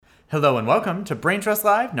Hello and welcome to Brain Trust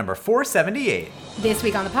Live number 478. This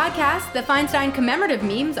week on the podcast, the Feinstein commemorative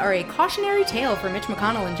memes are a cautionary tale for Mitch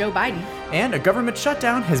McConnell and Joe Biden. And a government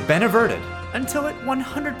shutdown has been averted until it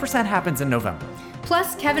 100% happens in November.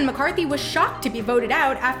 Plus, Kevin McCarthy was shocked to be voted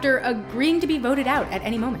out after agreeing to be voted out at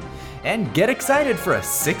any moment. And get excited for a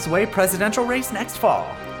 6-way presidential race next fall.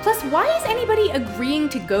 Plus, why is anybody agreeing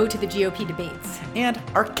to go to the GOP debates? And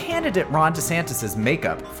are candidate Ron DeSantis'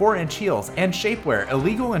 makeup, 4-inch heels, and shapewear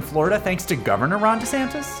illegal in Florida thanks to Governor Ron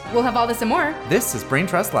DeSantis? We'll have all this and more. This is Brain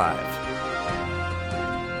Trust Live.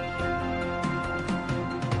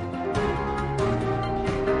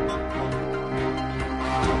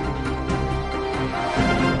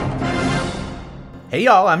 Hey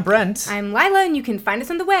y'all, I'm Brent. I'm Lila, and you can find us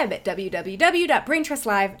on the web at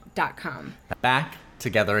www.braintrustlive.com. Back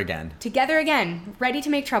together again. Together again, ready to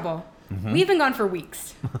make trouble. Mm-hmm. We've been gone for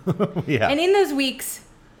weeks. Yeah. And in those weeks,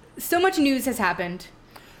 so much news has happened.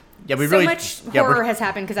 Yeah, much horror has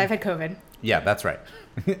happened because I've had COVID. Yeah, that's right.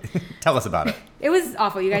 Tell us about it. It was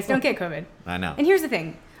awful. You guys don't get COVID. I know. And here's the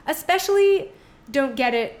thing. Especially don't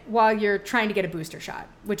get it while you're trying to get a booster shot,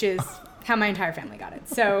 which is how my entire family got it.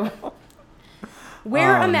 So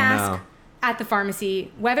wear a mask at the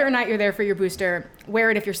pharmacy, whether or not you're there for your booster. Wear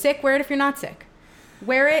it if you're sick. Wear it if you're not sick.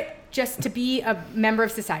 Wear it just to be a member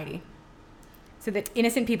of society so that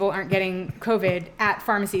innocent people aren't getting COVID at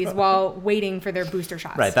pharmacies while waiting for their booster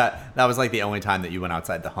shots. Right. That was like the only time that you went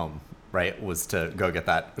outside the home, right? Was to go get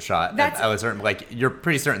that shot. I was certain, like, you're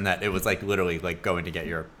pretty certain that it was like literally like going to get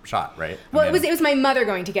your shot, right? Well, it was my mother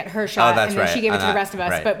going to get her shot, and then she gave it to the rest of us.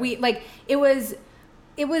 Right. But it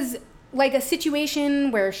was like a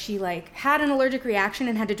situation where she like had an allergic reaction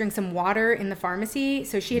and had to drink some water in the pharmacy.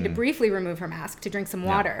 So she had to briefly remove her mask to drink some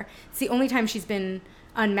water. It's the only time she's been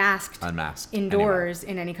unmasked indoors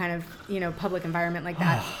in any kind of, public environment like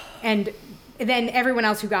that. And then everyone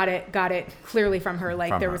else who got it clearly from her.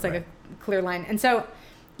 Like there was a clear line. And so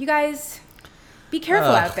you guys be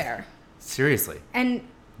careful out there. Seriously. And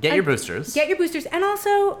get your boosters. Get your boosters. And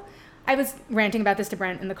also, I was ranting about this to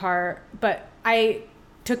Brent in the car, but I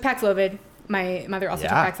took Paxlovid. My mother also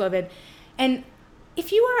took Paxlovid. And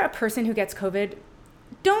if you are a person who gets COVID,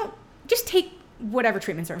 don't just take whatever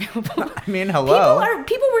treatments are available. I mean, hello.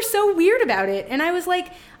 People were so weird about it. And I was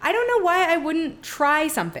like, I don't know why I wouldn't try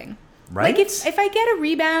something. Right? Like if I get a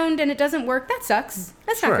rebound and it doesn't work, that sucks.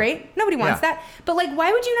 That's not great. Nobody wants that. But like,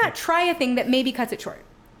 why would you not try a thing that maybe cuts it short?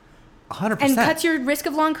 100%. And cuts your risk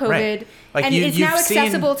of long COVID. Right. Like and it's now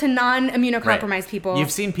accessible to non-immunocompromised people.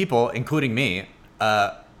 You've seen people, including me,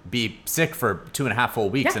 be sick for 2.5 full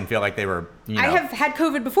weeks and feel like they were, I have had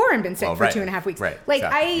COVID before and been sick for 2.5 weeks. Right.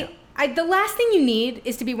 Like the last thing you need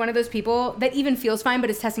is to be one of those people that even feels fine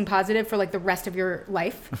but is testing positive for like the rest of your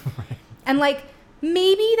life. Right. And like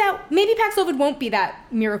maybe Paxlovid won't be that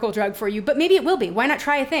miracle drug for you, but maybe it will be. Why not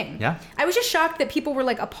try a thing? Yeah. I was just shocked that people were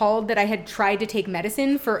like appalled that I had tried to take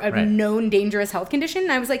medicine for a known dangerous health condition.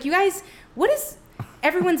 And I was like, you guys, what is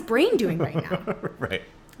everyone's brain doing right now? Right.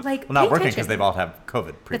 Like, well, not working because they've all had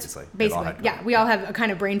COVID previously. That's basically, we all have a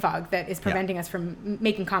kind of brain fog that is preventing us from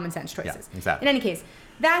making common sense choices. Yeah, exactly. In any case,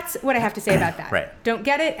 that's what I have to say about that. Right. Don't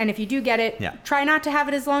get it, and if you do get it, try not to have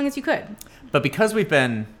it as long as you could. But because we've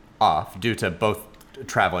been off due to both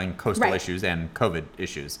traveling, coastal issues, and COVID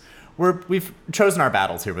issues, we've chosen our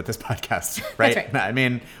battles here with this podcast, right? That's right. I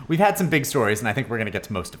mean, we've had some big stories, and I think we're going to get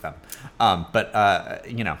to most of them.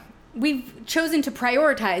 We've chosen to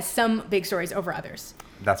prioritize some big stories over others.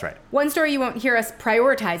 That's right. One story you won't hear us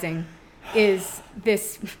prioritizing is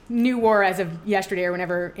this new war as of yesterday or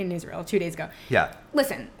whenever in Israel, 2 days ago. Yeah.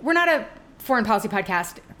 Listen, we're not a foreign policy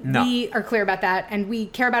podcast. No. We are clear about that, and we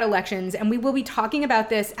care about elections, and we will be talking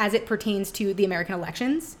about this as it pertains to the American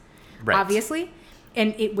elections, obviously.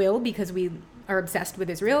 And it will, because we are obsessed with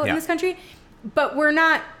Israel in this country. But we're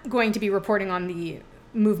not going to be reporting on the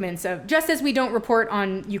movements of, just as we don't report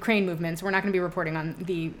on Ukraine movements, we're not going to be reporting on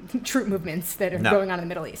the troop movements that are going on in the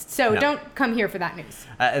Middle East. So don't come here for that news.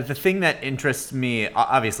 The thing that interests me,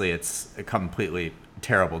 obviously it's completely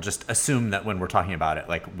terrible. Just assume that when we're talking about it,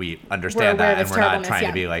 like we understand that and we're not trying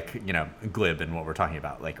to be like, glib in what we're talking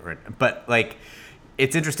about. But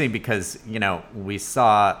it's interesting because, we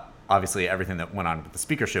saw obviously everything that went on with the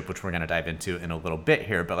speakership, which we're going to dive into in a little bit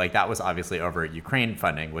here, but that was obviously over Ukraine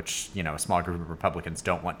funding, which, a small group of Republicans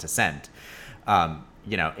don't want to send,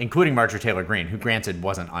 including Marjorie Taylor Greene, who granted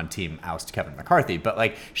wasn't on team oust Kevin McCarthy, but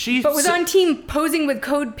was on team posing with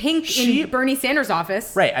Code Pink in Bernie Sanders'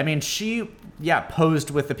 office. Right. I mean, she posed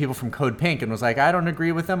with the people from Code Pink and was like, I don't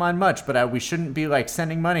agree with them on much, but we shouldn't be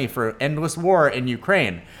sending money for endless war in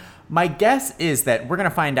Ukraine. My guess is that we're going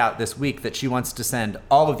to find out this week that she wants to send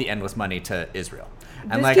all of the endless money to Israel.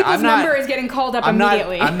 And this people's number is getting called up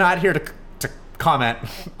immediately. I'm not here to comment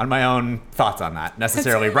on my own thoughts on that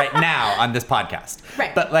necessarily right now on this podcast.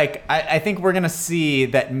 Right. But like, I think we're going to see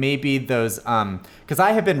that maybe those, because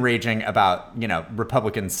I have been raging about,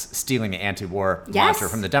 Republicans stealing the anti-war mantra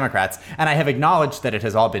from the Democrats, and I have acknowledged that it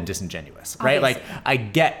has all been disingenuous, right? Obviously. Like, I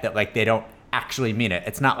get that, like, they don't actually mean it.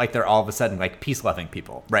 It's not like they're all of a sudden like peace-loving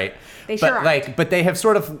people, right? They sure are. But they have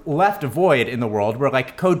sort of left a void in the world where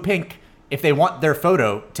like Code Pink, if they want their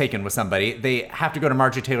photo taken with somebody, they have to go to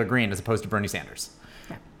Marjorie Taylor Greene as opposed to Bernie Sanders.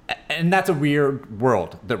 Yeah. And that's a weird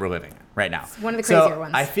world that we're living in right now. It's one of the crazier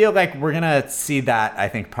ones. I feel like we're going to see that, I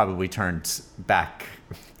think, probably turned back.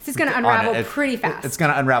 This is going to unravel pretty fast. It's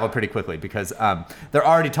going to unravel pretty quickly because they're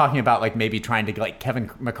already talking about like maybe trying to get like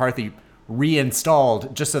Kevin McCarthy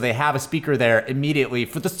reinstalled just so they have a speaker there immediately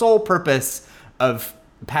for the sole purpose of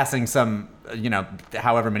passing some,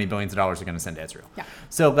 however many billions of dollars they're going to send to Israel. Yeah.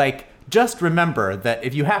 So like, just remember that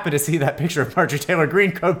if you happen to see that picture of Marjorie Taylor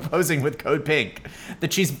Greene posing with Code Pink,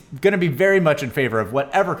 that she's going to be very much in favor of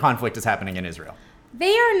whatever conflict is happening in Israel.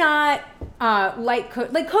 They are not like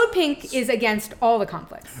Code Pink is against all the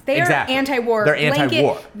conflicts. They are anti-war. They're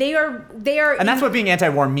anti-war. They are, and that's what being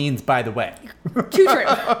anti-war means, by the way. Too true.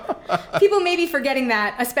 People may be forgetting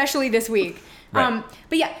that, especially this week. Right.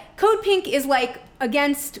 But yeah, Code Pink is like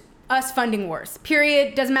against us funding wars.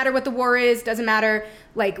 Period. Doesn't matter what the war is. Doesn't matter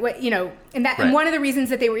like what And that and one of the reasons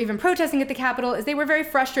that they were even protesting at the Capitol is they were very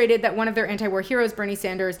frustrated that one of their anti-war heroes, Bernie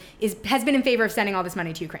Sanders, has been in favor of sending all this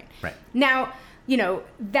money to Ukraine. Right. Now,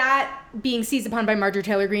 that being seized upon by Marjorie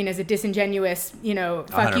Taylor Greene as a disingenuous, fuck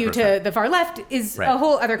 100%. You to the far left is a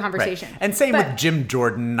whole other conversation. Right. And same with Jim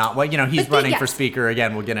Jordan, he's running for speaker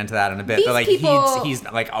again. We'll get into that in a bit. These but like people, he's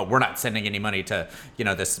like, oh, we're not sending any money to,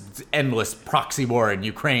 this endless proxy war in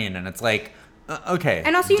Ukraine. And it's like, okay.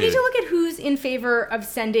 And also you need to look at who's in favor of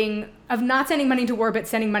not sending money to war, but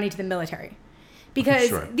sending money to the military.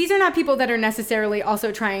 Because these are not people that are necessarily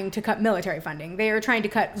also trying to cut military funding. They are trying to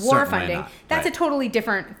cut war funding. Not. That's a totally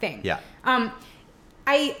different thing. Yeah.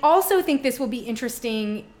 I also think this will be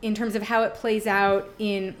interesting in terms of how it plays out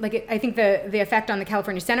in, I think the effect on the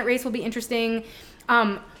California Senate race will be interesting.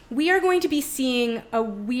 We are going to be seeing a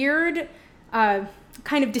weird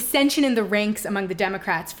kind of dissension in the ranks among the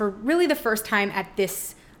Democrats for really the first time at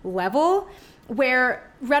this level, where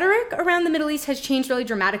rhetoric around the Middle East has changed really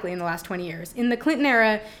dramatically in the last 20 years. In the Clinton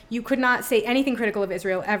era, you could not say anything critical of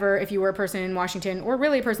Israel ever if you were a person in Washington or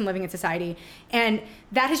really a person living in society. And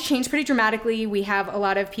that has changed pretty dramatically. We have a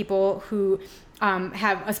lot of people who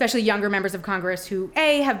have, especially younger members of Congress, who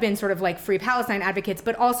have been sort of like free Palestine advocates,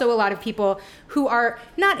 but also a lot of people who are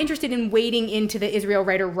not interested in wading into the Israel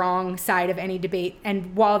right or wrong side of any debate.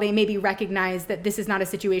 And while they maybe recognize that this is not a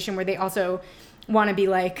situation where they also want to be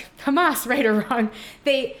like Hamas, right or wrong,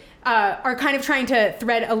 they are kind of trying to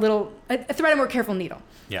thread a more careful needle.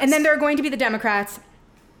 Yes. And then there are going to be the Democrats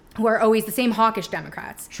who are always the same hawkish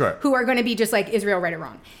Democrats, who are going to be just like Israel, right or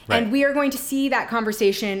wrong. Right. And we are going to see that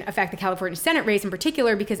conversation affect the California Senate race in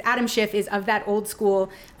particular, because Adam Schiff is of that old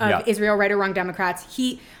school of Israel, right or wrong Democrats.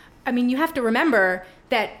 You have to remember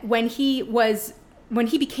that when he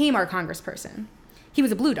became our congressperson, he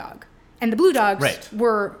was a blue dog, and the blue dogs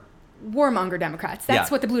were warmonger Democrats. That's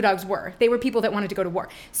what the Blue Dogs were. They were people that wanted to go to war.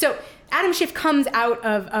 So Adam Schiff comes out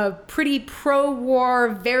of a pretty pro-war,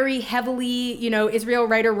 very heavily, Israel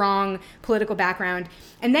right or wrong political background.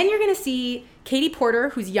 And then you're going to see Katie Porter,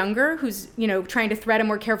 who's younger, who's, trying to thread a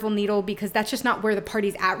more careful needle because that's just not where the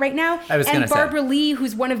party's at right now. And Barbara Lee,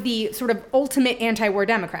 who's one of the sort of ultimate anti-war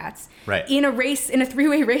Democrats. Right. In a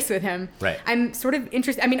three-way race with him. Right. I'm sort of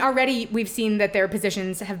interested. Already we've seen that their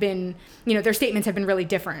positions have been, their statements have been really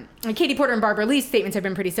different. Like Katie Porter and Barbara Lee's statements have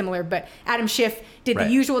been pretty similar, but Adam Schiff did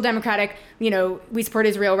the usual Democratic, we support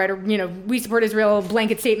Israel, right? Or, we support Israel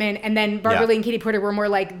blanket statement. And then Barbara Lee and Katie Porter were more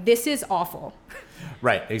like, this is awful.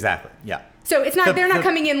 Right. Exactly. Yeah. So it's not. They're not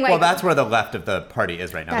coming in like. Well, that's where the left of the party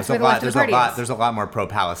is right now. There's a lot more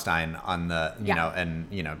pro-Palestine on the and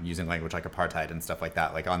using language like apartheid and stuff like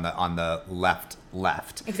that, like on the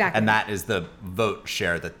left. Exactly. And that is the vote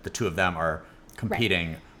share that the two of them are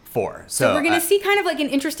competing for. So we're going to see kind of like an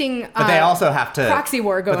interesting. But they also have to proxy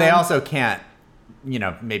war going. But they also can't.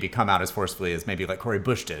 Maybe come out as forcefully as maybe like Cory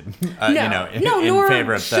Bush did. In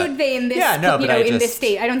favor of should they in this, in this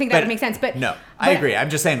state. I don't think that would make sense. But I agree.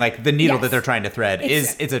 I'm just saying like the needle that they're trying to thread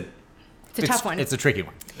it's a tough one. It's a tricky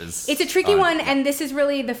one. It's a tricky one, and this is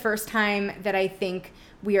really the first time that I think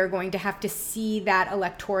we are going to have to see that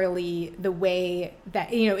electorally the way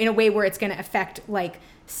that in a way where it's going to affect like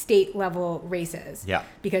state level races. Yeah.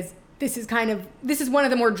 Because this is one of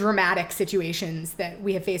the more dramatic situations that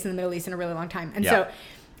we have faced in the Middle East in a really long time. And so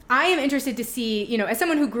I am interested to see, you know, as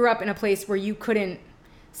someone who grew up in a place where you couldn't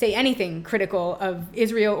say anything critical of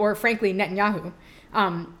Israel or, frankly, Netanyahu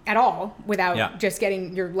at all without just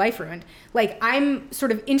getting your life ruined. Like, I'm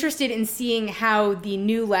sort of interested in seeing how the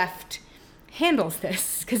new left handles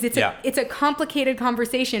this, because it's a complicated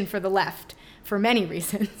conversation for the left for many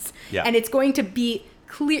reasons. Yeah. And it's going to be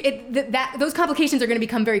clear, those complications are going to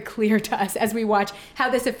become very clear to us as we watch how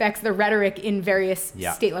this affects the rhetoric in various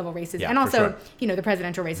state level races and also, you know, the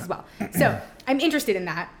presidential race as well. So I'm interested in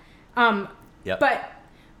that. But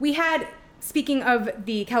we had, speaking of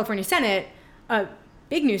the California Senate, a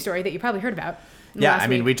big news story that you probably heard about. Yeah, I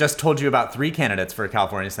mean, we just told you about 3 candidates for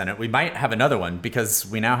California Senate. We might have another one because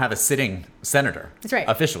we now have a sitting senator. That's right.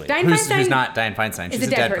 Officially. Who's not Dianne Feinstein. She's a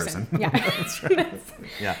dead person. Yeah. That's right.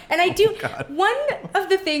 Yeah. And I do, one of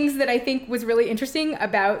the things that I think was really interesting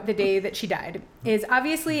about the day that she died is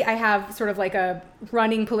obviously I have sort of like a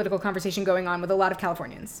running political conversation going on with a lot of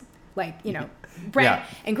Californians. Like, you know, Grant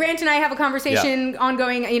and I have a conversation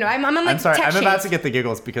ongoing. You know, I'm on like I'm sorry, I'm about shakes. to get the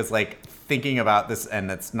giggles because like thinking about this, and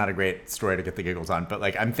that's not a great story to get the giggles on, but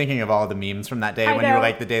like I'm thinking of all the memes from that day when you were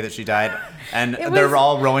like the day that she died, and they're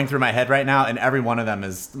all rolling through my head right now, and every one of them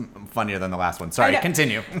is funnier than the last one. Sorry,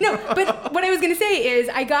 continue. No, but what I was going to say is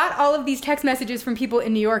I got all of these text messages from people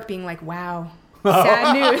in New York being like, wow,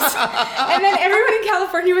 sad news. And then everyone in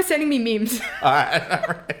California was sending me memes. All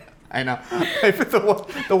right. I know.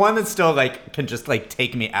 The one that still like can just like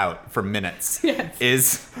take me out for minutes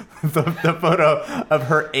is the photo of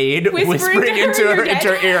her aide whispering into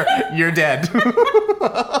her ear, "You're dead."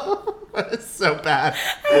 It's so bad.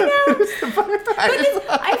 I know.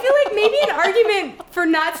 I feel like maybe an argument for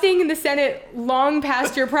not staying in the Senate long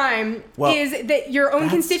past your prime is that your own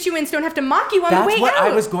constituents don't have to mock you on the way out. That's what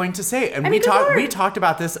I was going to say. And we talked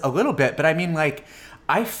about this a little bit, but I mean, like,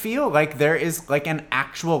 I feel like there is like an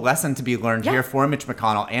actual lesson to be learned here for Mitch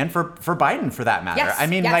McConnell and for Biden for that matter. Yes, I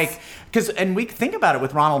mean, like, and we think about it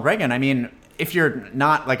with Ronald Reagan. I mean, if you're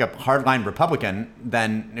not like a hardline Republican,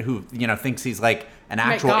 then who, you know, thinks he's like an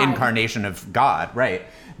actual incarnation of God, right?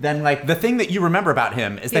 Then like the thing that you remember about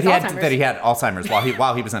him is that he had Alzheimer's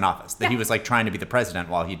while he was in office. That he was like trying to be the president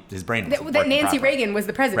while his brain was that Nancy Reagan was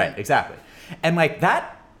the president. Right, exactly. And like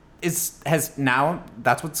that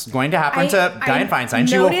that's what's going to happen to Dianne Feinstein.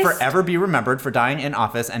 She will forever be remembered for dying in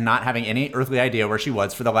office and not having any earthly idea where she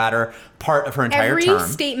was for the latter part of her entire term. Every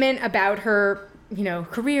statement about her, you know,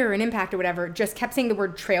 career and impact or whatever just kept saying the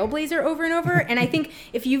word trailblazer over and over. And I think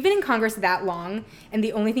if you've been in Congress that long and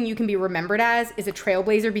the only thing you can be remembered as is a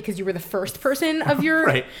trailblazer because you were the first person of your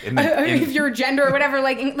of your gender or whatever,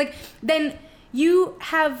 like then you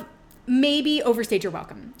have maybe overstayed your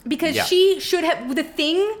welcome, because she should have, the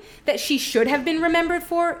thing that she should have been remembered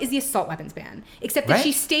for is the assault weapons ban, except that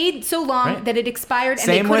she stayed so long that it expired and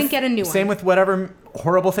they couldn't get a new one. Same with whatever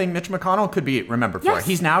horrible thing Mitch McConnell could be remembered for.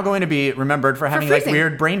 He's now going to be remembered for having like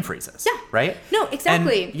weird brain freezes. Yeah. Right? No,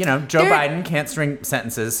 exactly. And, you know, Joe Biden can't string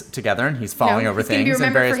sentences together and he's falling over things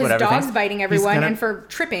and various for his whatever dogs things. Biting everyone and for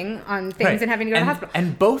tripping on things and having to go to the hospital.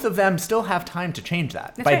 And both of them still have time to change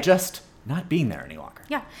that by just not being there any longer.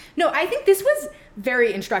 Yeah. No, I think this was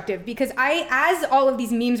very instructive because as all of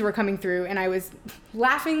these memes were coming through and I was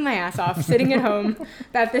laughing my ass off sitting at home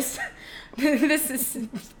about this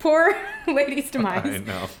poor lady's demise. I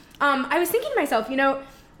know. I was thinking to myself, you know,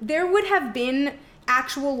 there would have been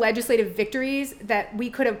actual legislative victories that we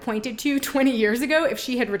could have pointed to 20 years ago if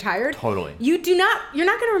she had retired. Totally. You're not going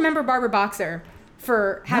to remember Barbara Boxer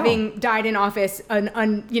for having died in office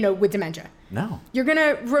with dementia. No. You're going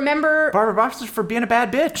to remember Barbara Boxer for being a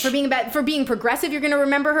bad bitch. For being progressive. You're going to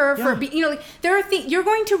remember her for there are you're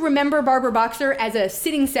going to remember Barbara Boxer as a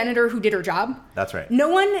sitting senator who did her job. That's right.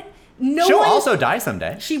 She'll also die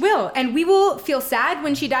someday. She will. And we will feel sad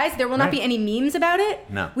when she dies. There will not be any memes about it.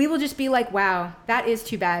 No. We will just be like, wow, that is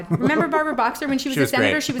too bad. Remember Barbara Boxer when she was a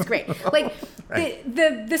senator? Great. She was great. Like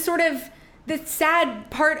the sort of the sad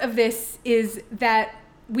part of this is that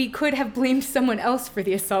we could have blamed someone else for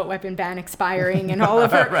the assault weapon ban expiring and all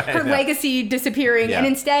of her legacy disappearing. Yeah. And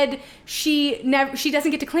instead, she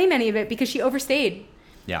doesn't get to claim any of it because she overstayed.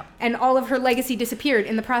 Yeah. And all of her legacy disappeared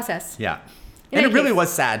in the process. Yeah. And it really was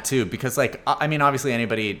sad, too, because, like, I mean, obviously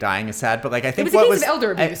anybody dying is sad, but, like, I think it was a case of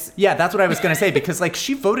elder abuse. Yeah, that's what I was going to say, because, like,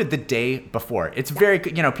 she voted the day before. It's very,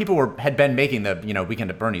 you know, people had been making the, you know, Weekend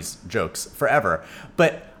at Bernie's jokes forever.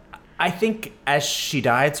 But I think as she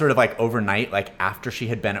died sort of, like, overnight, like, after she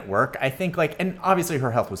had been at work, I think, like, and obviously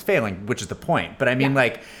her health was failing, which is the point. But, I mean,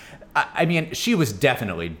 like, I mean, she was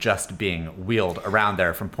definitely just being wheeled around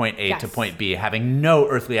there from point A to point B, having no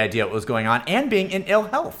earthly idea what was going on, and being in ill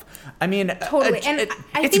health. I mean, totally.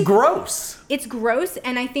 It's gross. It's gross,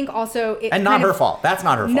 and I think also and not her fault. That's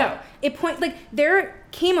not her fault. No, there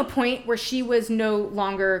came a point where she was no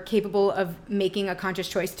longer capable of making a conscious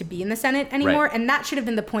choice to be in the Senate anymore, and that should have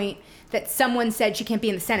been the point that someone said she can't be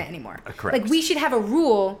in the Senate anymore. Correct. Like, we should have a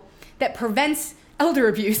rule that prevents elder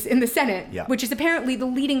abuse in the Senate, which is apparently the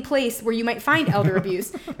leading place where you might find elder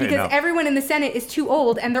abuse, because everyone in the Senate is too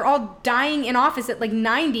old and they're all dying in office at like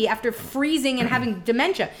 90 after freezing and having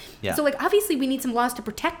dementia. So like, obviously we need some laws to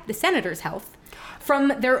protect the senators' health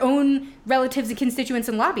from their own relatives and constituents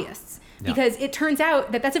and lobbyists, because it turns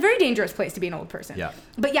out that that's a very dangerous place to be an old person.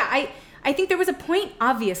 But I think there was a point,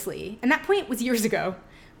 obviously, and that point was years ago,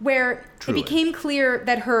 where it became clear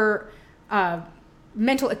that her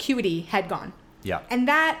mental acuity had gone. And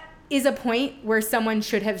that is a point where someone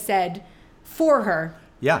should have said for her,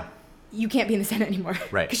 you can't be in the Senate anymore.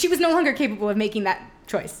 Because she was no longer capable of making that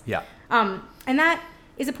choice. And that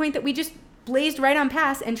is a point that we just blazed right on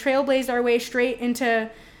past and trailblazed our way straight into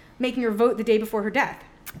making her vote the day before her death.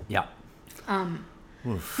 In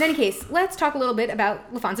any case, let's talk a little bit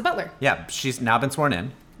about LaFonza Butler. She's now been sworn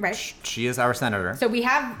in. She is our senator. So we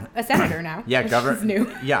have a senator now. Governor.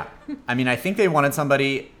 New. I mean, I think they wanted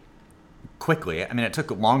somebody quickly. I mean, it took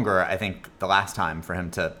longer, I think, the last time for him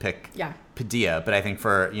to pick Padilla, but I think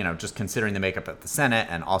for, just considering the makeup of the Senate,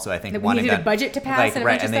 and also I think that we needed a budget to pass,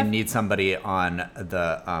 and they need somebody on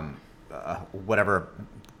the whatever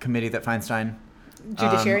committee that Feinstein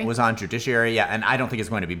was on, Judiciary, and I don't think it's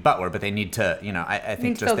going to be Butler, but they need to, I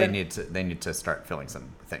think just they need to start filling some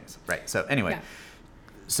things, right? So anyway,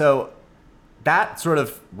 so that sort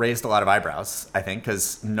of raised a lot of eyebrows, I think,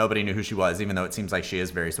 because nobody knew who she was, even though it seems like she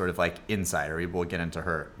is very sort of like insider. We'll get into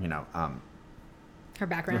her, her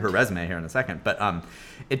background, her resume here in a second. But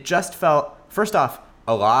it just felt, first off,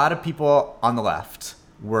 a lot of people on the left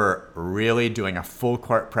were really doing a full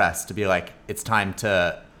court press to be like, it's time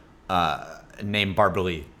to name Barbara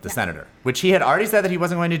Lee the senator, which he had already said that he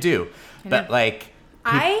wasn't going to do. But like,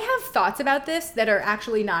 I have thoughts about this that are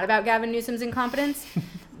actually not about Gavin Newsom's incompetence,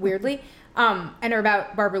 weirdly. And are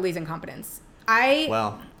about Barbara Lee's incompetence.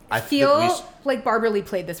 I feel like Barbara Lee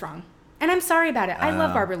played this wrong. And I'm sorry about it. I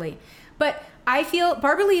love Barbara Lee. But I feel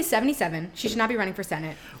Barbara Lee is 77. She should not be running for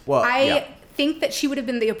Senate. I think that she would have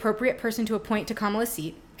been the appropriate person to appoint to Kamala's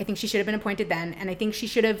seat. I think she should have been appointed then. And I think she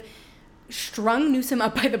should have strung Newsom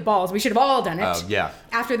up by the balls. We should have all done it.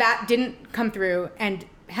 After that didn't come through, and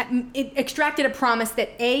it extracted a promise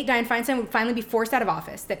that Dianne Feinstein would finally be forced out of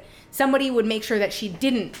office, that somebody would make sure that she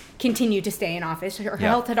didn't continue to stay in office. Her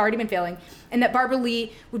health had already been failing, and that Barbara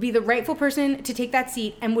Lee would be the rightful person to take that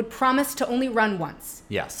seat and would promise to only run once.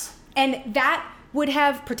 And that would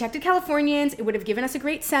have protected Californians. It would have given us a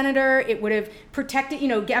great senator. It would have protected,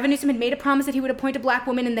 Gavin Newsom had made a promise that he would appoint a black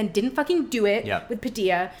woman and then didn't fucking do it with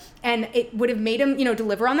Padilla. And it would have made him,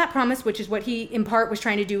 deliver on that promise, which is what he, in part, was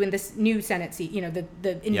trying to do in this new Senate seat, the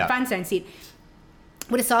Feinstein seat.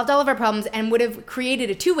 Would have solved all of our problems and would have created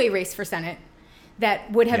a two-way race for Senate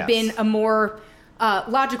that would have been a more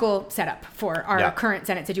logical setup for our current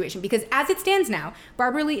Senate situation. Because as it stands now,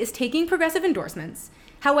 Barbara Lee is taking progressive endorsements.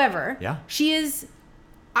 However, she is,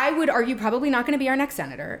 I would argue, probably not going to be our next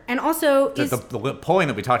senator. And also the polling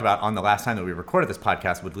that we talked about on the last time that we recorded this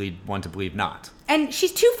podcast would lead one to believe not. And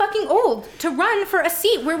she's too fucking old to run for a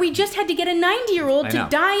seat where we just had to get a 90-year-old to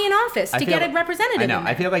die in office to get a representative. I know.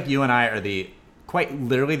 I feel like you and I are quite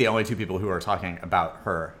literally the only two people who are talking about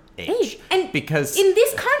her age. And because in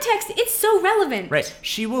this context, it's so relevant. Right.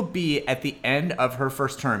 She will be, at the end of her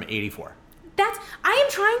first term, 84. I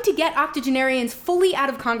am trying to get octogenarians fully out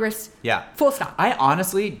of Congress. Full stop. I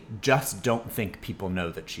honestly just don't think people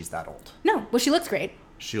know that she's that old. No. Well, she looks great.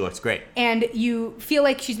 She looks great. And you feel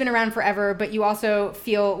like she's been around forever, but you also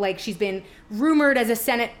feel like she's been rumored as a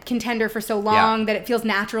Senate contender for so long that it feels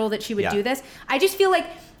natural that she would do this. I just feel like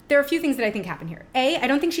there are a few things that I think happen here. I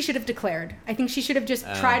don't think she should have declared. I think she should have just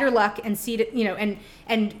tried her luck and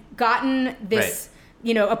and gotten this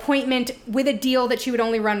appointment with a deal that she would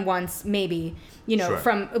only run once, maybe,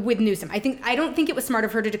 with Newsom. I don't think it was smart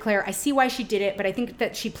of her to declare. I see why she did it, but I think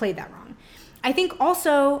that she played that wrong. I think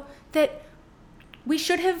also that we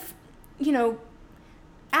should have,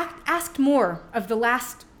 asked more of the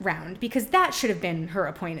last round, because that should have been her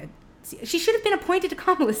appointed. She should have been appointed to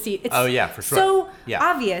Kamala's seat. It's for sure. So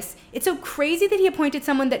obvious. It's so crazy that he appointed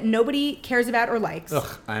someone that nobody cares about or likes.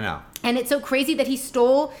 Ugh, I know. And it's so crazy that he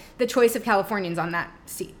stole the choice of Californians on that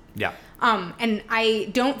seat. And I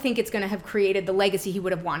don't think it's going to have created the legacy he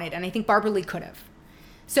would have wanted. And I think Barbara Lee could have.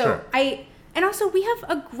 So And also, we have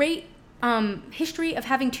a great history of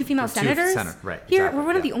having two female senators right, here. exactly, we're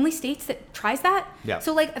one of the only states that tries that. Yeah.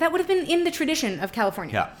 So, like, that would have been in the tradition of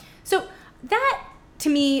California. Yeah. So that, to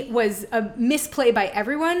me, was a misplay by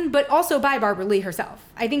everyone, but also by Barbara Lee herself.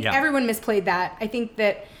 I think everyone misplayed that. I think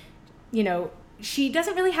that, you know, she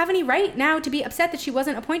doesn't really have any right now to be upset that she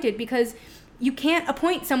wasn't appointed, because you can't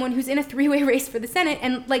appoint someone who's in a three-way race for the Senate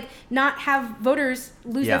and, like, not have voters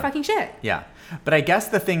lose their fucking shit. Yeah. But I guess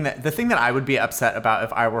the thing that I would be upset about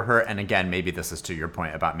if I were her, and again, maybe this is to your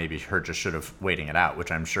point about maybe her just should have waiting it out,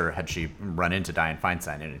 which I'm sure had she run into Dianne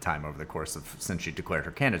Feinstein any time over the course of since she declared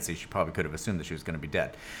her candidacy, she probably could have assumed that she was going to be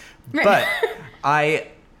dead. Right. But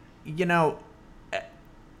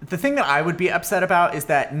the thing that I would be upset about is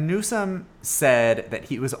that Newsom said that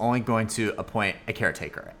he was only going to appoint a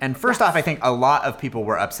caretaker. And first off, I think a lot of people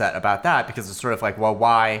were upset about that, because it's sort of like, well,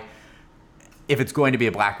 why, if it's going to be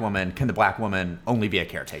a black woman, can the black woman only be a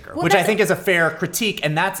caretaker? Well, which I think is a fair critique,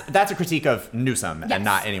 and that's a critique of Newsom and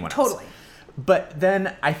not anyone else. Totally. But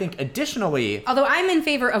then I think additionally... Although I'm in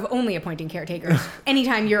favor of only appointing caretakers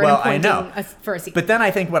anytime you're appointing for a seat. But then I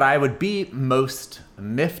think what I would be most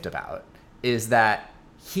miffed about is that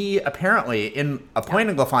he apparently, in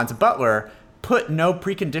appointing LaFonza Butler, put no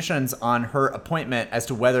preconditions on her appointment as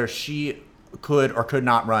to whether she could or could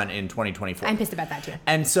not run in 2024. I'm pissed about that too.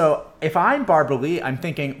 And so if I'm Barbara Lee, I'm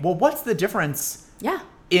thinking, well, what's the difference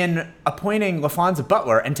in appointing LaFonza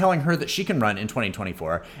Butler and telling her that she can run in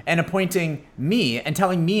 2024 and appointing me and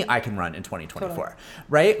telling me I can run in 2024, totally.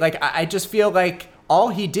 Right? Like, I just feel like all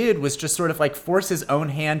he did was just sort of like force his own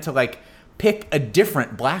hand to like pick a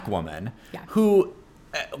different black woman who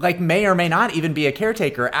like may or may not even be a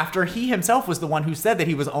caretaker, after he himself was the one who said that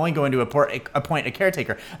he was only going to appoint a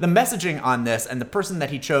caretaker. The messaging on this and the person that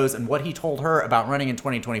he chose and what he told her about running in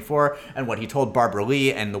 2024 and what he told Barbara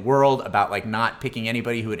Lee and the world about like not picking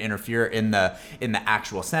anybody who would interfere in the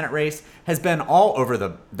actual Senate race has been all over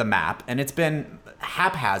the map, and it's been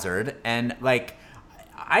haphazard. And like,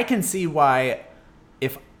 I can see why,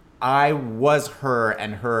 if I was her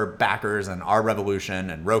and her backers and Our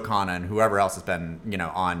Revolution and Ro Khanna and whoever else has been, you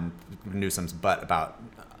know, on Newsom's butt about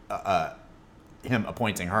him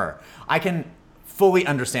appointing her, I can fully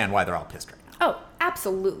understand why they're all pissed right now. Oh,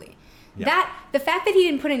 absolutely. Yeah. The fact that he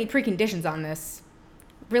didn't put any preconditions on this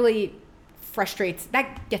really frustrates.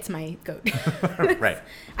 That gets my goat. Right.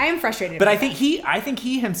 I am frustrated. But I think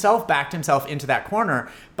he himself backed himself into that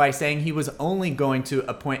corner by saying he was only going to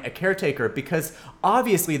appoint a caretaker, because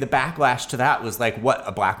obviously the backlash to that was like, what,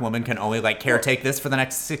 a black woman can only like caretake this for the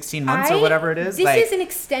next 16 months or whatever it is? This is an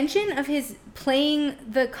extension of his playing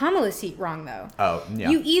the Kamala seat wrong, though. Oh, yeah.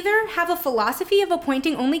 You either have a philosophy of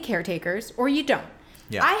appointing only caretakers or you don't.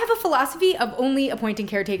 Yeah. I have a philosophy of only appointing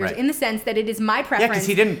caretakers in the sense that it is my preference. Yeah, because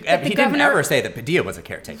he didn't ever say that Padilla was a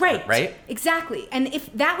caretaker. Right. Exactly. And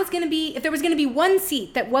if there was going to be one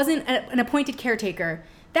seat that wasn't an appointed caretaker,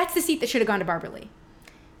 that's the seat that should have gone to Barbara Lee.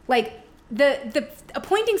 Like, the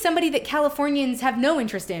appointing somebody that Californians have no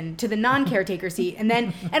interest in to the non-caretaker seat,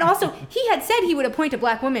 and also he had said he would appoint a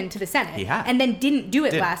black woman to the Senate, and then didn't do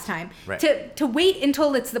it last time. Right. To wait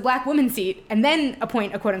until it's the black woman seat and then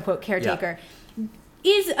appoint a quote unquote caretaker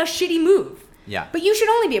is a shitty move. Yeah. But you should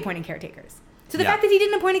only be appointing caretakers. So the fact that he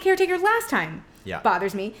didn't appoint a caretaker last time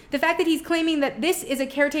bothers me. The fact that he's claiming that this is a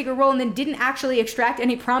caretaker role and then didn't actually extract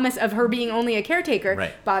any promise of her being only a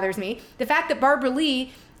caretaker bothers me. The fact that Barbara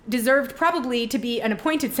Lee deserved probably to be an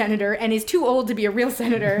appointed senator and is too old to be a real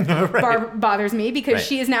senator bothers me, because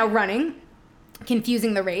she is now running,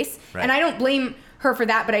 confusing the race. Right. And I don't blame her for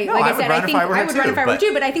that, but I think I would run if I were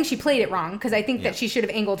too, but I think she played it wrong, because I think that she should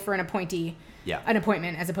have angled for an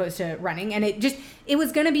appointment as opposed to running. And it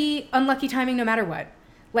was going to be unlucky timing no matter what.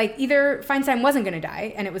 Like, either Feinstein wasn't going to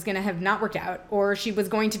die and it was going to have not worked out, or she was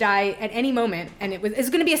going to die at any moment and it's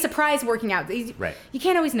going to be a surprise working out. Right. You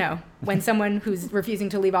can't always know when someone who's refusing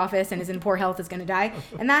to leave office and is in poor health is going to die.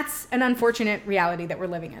 And that's an unfortunate reality that we're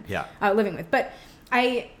living with. But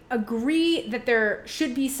I agree that there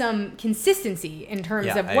should be some consistency in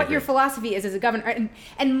terms of what your philosophy is as a governor.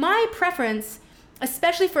 And my preference,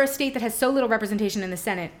 especially for a state that has so little representation in the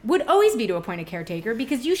Senate, would always be to appoint a caretaker,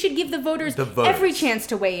 because you should give the voters every chance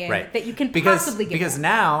to weigh in that you can possibly give because them.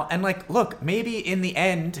 Now, and like, look, maybe in the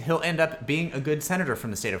end he'll end up being a good senator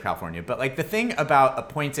from the state of California, but like, the thing about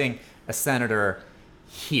appointing a senator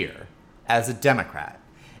here as a Democrat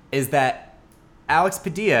is that Alex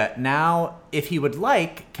Padilla now, if he would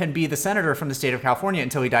like, can be the senator from the state of California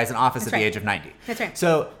until he dies in office at the age of 90. That's right.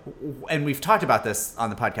 So, and we've talked about this on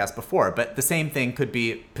the podcast before, but the same thing could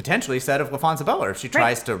be potentially said of LaFonza Butler. If she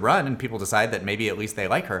tries to run and people decide that maybe at least they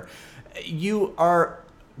like her, you are,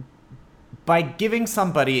 by giving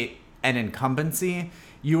somebody an incumbency,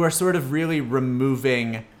 you are sort of really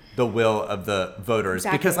removing the will of the voters.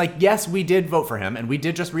 Exactly. Because, like, yes, we did vote for him, and we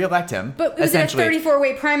did just reelect him. But it was in a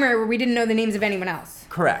 34-way primary where we didn't know the names of anyone else.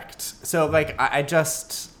 Correct. So, like, I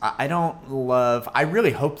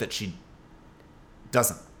really hope that she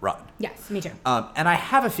doesn't run. Yes, me too. And I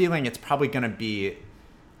have a feeling it's probably going to be...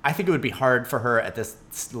 I think it would be hard for her at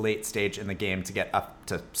this late stage in the game to get up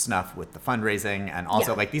to snuff with the fundraising. And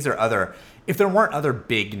also, like, these are other... If there weren't other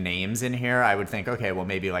big names in here, I would think, okay, well,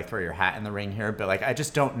 maybe, like, throw your hat in the ring here. But, like, I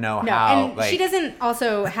just don't know how... And she doesn't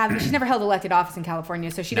also have... She's never held elected office in California,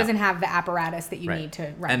 so she doesn't have the apparatus that you need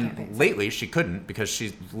to run campaigns. And lately, she couldn't because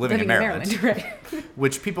she's living in Maryland. Right.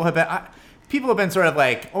 Which people have been... People have been sort of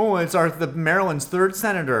like, oh, it's the Maryland's third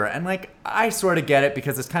senator, and like I sort of get it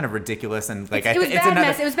because it's kind of ridiculous and like it was bad from a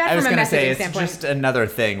messaging standpoint. I was going to say it's just another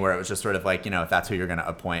thing where it was just sort of like, you know, if that's who you're going to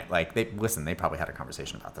appoint, like they probably had a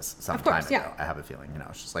conversation about this some time ago. I have a feeling, you know,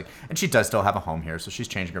 it's just like, and she does still have a home here, so she's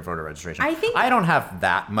changing her voter registration. I don't have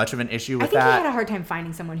that much of an issue with that. I think he had a hard time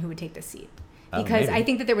finding someone who would take this seat. Because I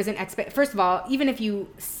think that there was an first of all, even if you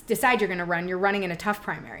decide you're going to run, you're running in a tough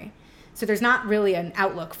primary. So there's not really an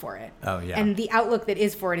outlook for it. Oh, yeah. And the outlook that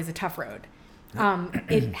is for it is a tough road.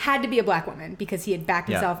 It had to be a black woman because he had backed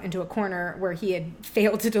himself into a corner where he had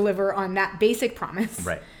failed to deliver on that basic promise.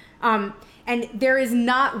 Right. And there is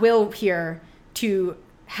not will here to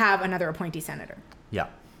have another appointee senator. Yeah.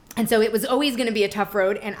 And so it was always going to be a tough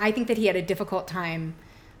road. And I think that he had a difficult time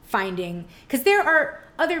finding, because there are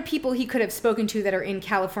other people he could have spoken to that are in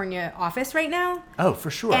California office right now. Oh,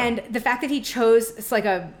 for sure. And the fact that he chose, it's like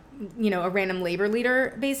a random labor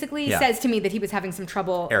leader, basically, says to me that he was having some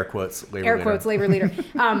trouble. Air quotes, labor leader.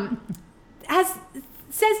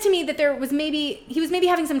 Says to me that he was maybe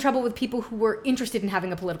having some trouble with people who were interested in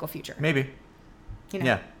having a political future. Maybe.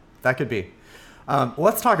 Yeah, that could be.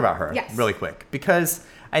 Let's talk about her really quick, because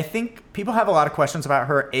I think people have a lot of questions about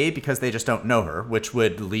her, because they just don't know her, which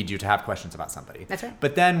would lead you to have questions about somebody. That's right.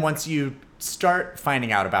 But then once you start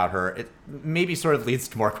finding out about her, it maybe sort of leads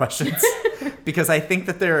to more questions. Because I think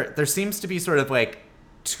that there seems to be sort of like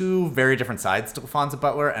two very different sides to LaFonza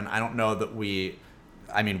Butler, and I don't know that we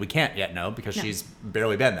can't yet know because she's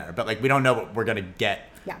barely been there. But like we don't know what we're going to get,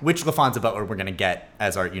 which LaFonza Butler we're going to get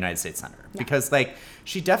as our United States Senator. Yeah. Because like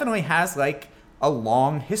she definitely has like a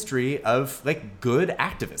long history of like good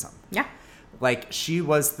activism. Yeah. Like she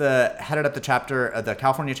was headed up the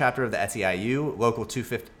California chapter of the SEIU, Local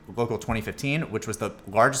 2015, which was the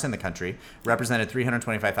largest in the country, represented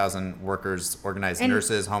 325,000 workers, organized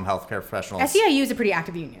nurses, home health care professionals. SEIU is a pretty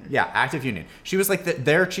active union. Yeah, active union. She was like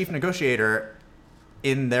their chief negotiator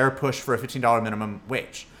in their push for a $15 minimum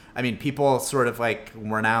wage. I mean, people sort of like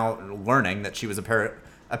were now learning that she was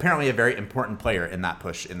apparently a very important player in that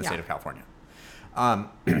push in the state of California.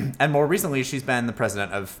 And more recently, she's been the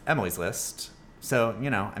president of Emily's List. So, you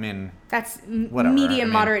know, I mean... That's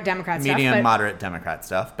moderate Democrat stuff. Moderate Democrat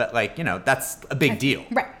stuff. But, like, you know, that's a big deal.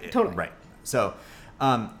 Right, totally. Right. So,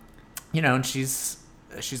 you know, and she's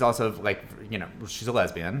also, like, you know, she's a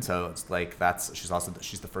lesbian. So it's like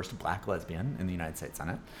she's the first black lesbian in the United States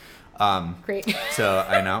Senate. Great. So,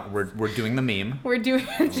 I know, we're doing the meme. We're doing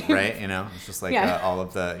it. Right? You know, it's just like all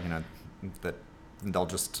of the, you know, that they'll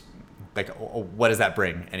just... Like, what does that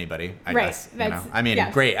bring anybody? I guess. You know? I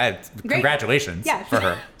mean, great. Congratulations for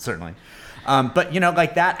her, certainly. But, you know,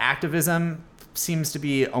 like that activism seems to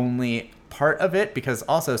be only part of it because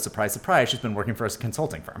also, surprise, surprise, she's been working for a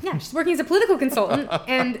consulting firm. Yeah, she's working as a political consultant.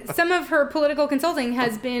 And some of her political consulting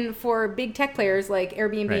has been for big tech players like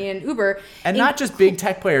Airbnb and Uber. And not just big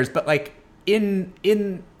tech players, but like in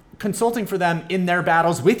consulting for them in their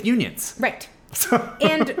battles with unions. Right.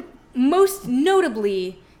 And most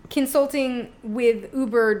notably... consulting with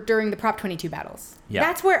Uber during the Prop 22 battles. Yeah.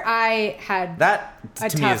 That's where I had that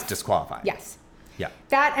to me is disqualifying. Yes. Yeah.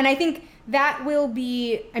 That, and I think that will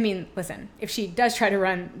be, I mean, listen, if she does try to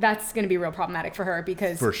run, that's going to be real problematic for her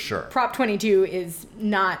because for sure. Prop 22 is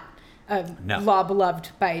not a law beloved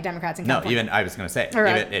by Democrats in California. No, even I was going to say,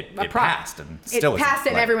 it passed and still it passed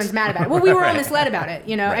and everyone's mad about it. Well, we were all misled about it,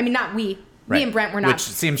 you know. Right. I mean, not we. Right. Me and Brent were not. Which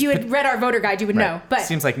seems if you had read our voter guide, you would know. But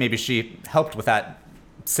seems like maybe she helped with that.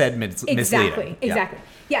 Misleading. Exactly.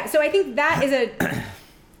 Yeah. So I think that is a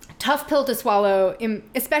tough pill to swallow,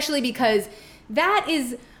 especially because that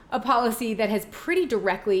is a policy that has pretty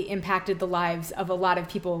directly impacted the lives of a lot of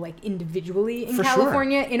people, like individually in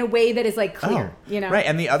California, in a way that is like clear. You know, right?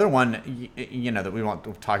 And the other one, you know, that we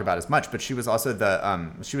won't talk about as much, but she was also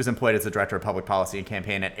she was employed as the director of public policy and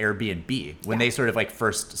campaign at Airbnb when they sort of like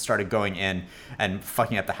first started going in and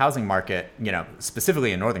fucking up the housing market. You know,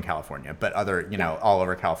 specifically in Northern California, but other, you know, all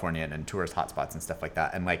over California and in tourist hotspots and stuff like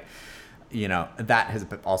that. And like, that has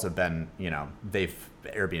also been,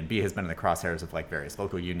 Airbnb has been in the crosshairs of like various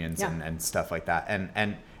local unions and stuff like that.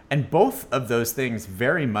 And both of those things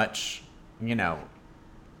very much,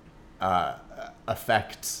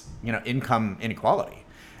 affect, income inequality.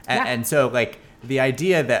 And so like the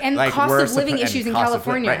idea that and like cost of living issues in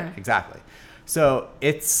California. Right, exactly. So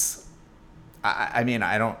it's, I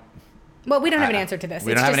don't. Well, we don't have an answer to this.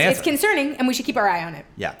 It's concerning, and we should keep our eye on it.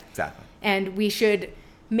 Yeah, exactly. And we should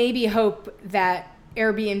maybe hope that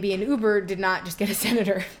Airbnb and Uber did not just get a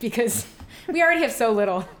senator, because we already have so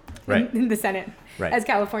little in the Senate as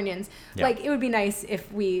Californians. Yeah. Like, it would be nice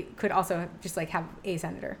if we could also just like have a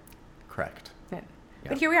senator. Correct.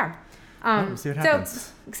 But here we are. We'll see what happens.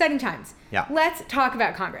 So, exciting times. Yeah. Let's talk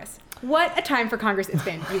about Congress. What a time for Congress it's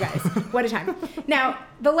been, you guys. What a time. Now,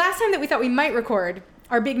 the last time that we thought we might record,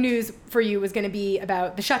 our big news for you was going to be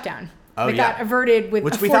about the shutdown. That got averted with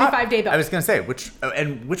a 45-day bill. I was going to say,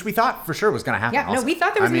 which we thought for sure was going to happen. Yeah, also. No, we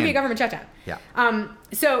thought there was going to be a government shutdown. Yeah. And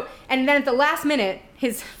then at the last minute,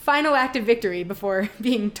 his final act of victory before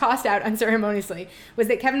being tossed out unceremoniously was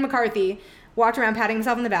that Kevin McCarthy walked around patting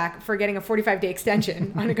himself on the back for getting a 45-day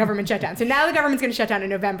extension on a government shutdown. So now the government's going to shut down in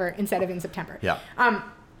November instead of in September. Yeah.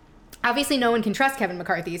 Obviously, no one can trust Kevin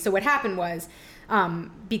McCarthy. So what happened was,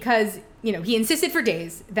 because he insisted for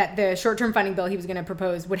days that the short-term funding bill he was going to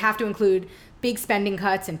propose would have to include big spending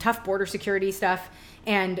cuts and tough border security stuff,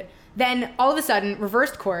 and then all of a sudden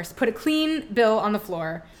reversed course, put a clean bill on the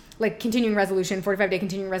floor, like continuing resolution, 45-day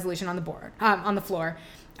continuing resolution on the floor,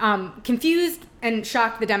 confused and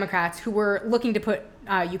shocked the Democrats who were looking to put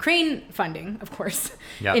Ukraine funding, of course,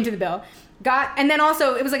 into the bill. And then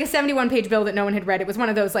also, it was like a 71-page bill that no one had read. It was one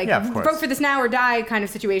of those, like, vote for this now or die kind of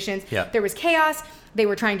situations. Yeah. There was chaos. They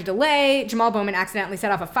were trying to delay. Jamal Bowman accidentally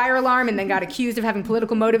set off a fire alarm and then got accused of having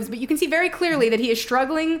political motives. But you can see very clearly that he is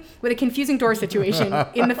struggling with a confusing door situation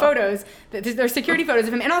in the photos. There's security photos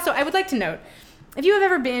of him. And also, I would like to note, if you have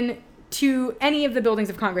ever been to any of the buildings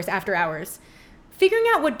of Congress after hours, figuring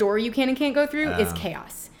out what door you can and can't go through is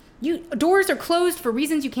chaos. Doors are closed for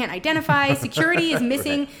reasons you can't identify. Security is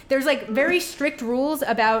missing. Right. There's like very strict rules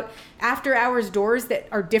about after hours doors that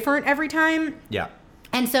are different every time. Yeah.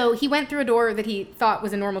 And so he went through a door that he thought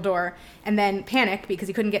was a normal door and then panicked because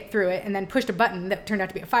he couldn't get through it and then pushed a button that turned out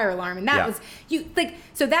to be a fire alarm. And that was,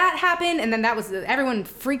 so that happened. And then everyone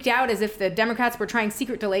freaked out as if the Democrats were trying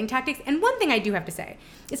secret delaying tactics. And one thing I do have to say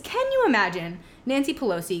is, can you imagine Nancy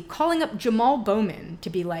Pelosi calling up Jamal Bowman to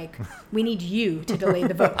be like, we need you to delay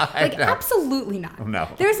the vote? Like, absolutely not. No.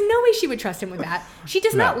 There's no way she would trust him with that. She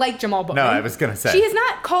does not like Jamal Bowman. No, I was going to say. She has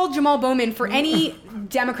not called Jamal Bowman for any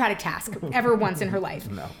Democratic task ever once in her life.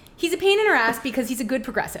 No. He's a pain in her ass because he's a good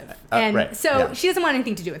progressive. And she doesn't want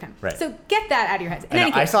anything to do with him. Right. So get that out of your heads.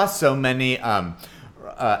 I saw so many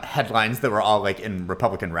headlines that were all like in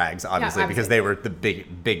Republican rags, obviously, because they were the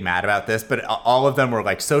big mad about this, but all of them were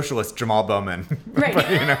like socialist Jamal Bowman. Right.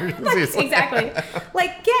 Exactly.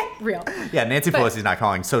 Like, get real. Yeah, Nancy Pelosi's not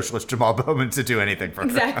calling socialist Jamal Bowman to do anything for her.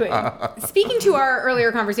 Exactly. Speaking to our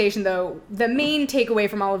earlier conversation, though, the main takeaway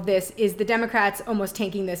from all of this is the Democrats almost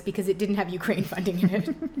tanking this because it didn't have Ukraine funding in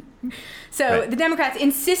it. So the Democrats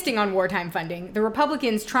insisting on wartime funding, the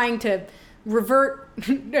Republicans trying to avert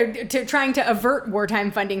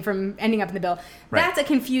wartime funding from ending up in the bill. That's a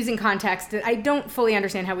confusing context that I don't fully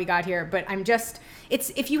understand how we got here, but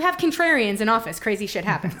if you have contrarians in office, crazy shit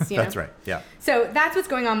happens, you know? That's right, yeah. So that's what's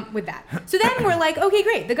going on with that. So then we're like, okay,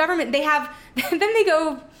 great. The government, then they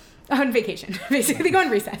go on vacation, basically. They go on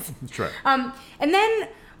recess. Sure. And then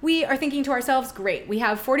we are thinking to ourselves, great, we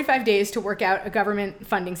have 45 days to work out a government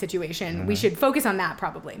funding situation. Mm-hmm. We should focus on that,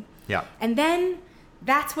 probably. Yeah. And then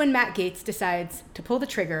that's when Matt Gaetz decides to pull the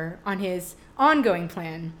trigger on his ongoing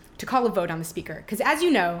plan to call a vote on the speaker. Because as you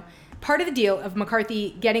know, part of the deal of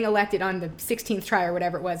McCarthy getting elected on the 16th try or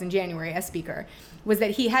whatever it was in January as speaker was that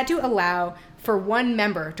he had to allow for one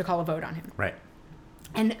member to call a vote on him. Right.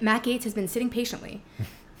 And Matt Gaetz has been sitting patiently,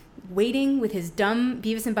 waiting with his dumb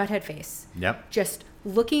Beavis and Butthead face. Yep. Just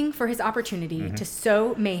looking for his opportunity to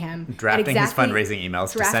sow mayhem. Drafting his fundraising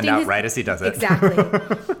emails to send out right as he does it. Exactly.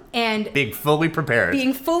 And being fully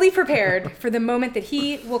prepared for the moment that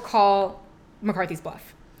he will call McCarthy's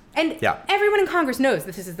bluff. And everyone in Congress knows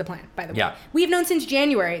that this is the plan, by the way. Yeah. We have known since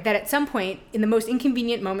January that at some point, in the most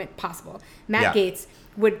inconvenient moment possible, Matt Gaetz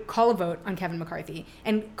would call a vote on Kevin McCarthy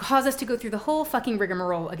and cause us to go through the whole fucking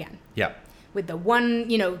rigmarole again. Yeah. With the one,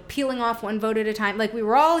 peeling off one vote at a time. Like, we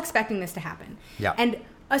were all expecting this to happen. Yeah. And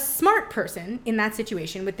a smart person in that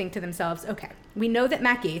situation would think to themselves, okay, we know that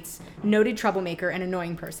Matt Gaetz, noted troublemaker and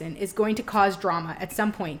annoying person, is going to cause drama at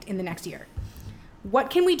some point in the next year. What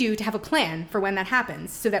can we do to have a plan for when that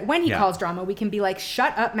happens so that when he calls drama, we can be like,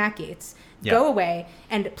 shut up, Matt Gaetz. Go away,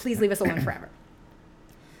 and please leave us alone forever.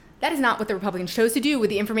 That is not what the Republicans chose to do with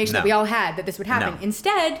the information that we all had that this would happen. No.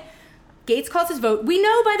 Instead, Gaetz calls his vote. We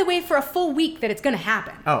know, by the way, for a full week that it's going to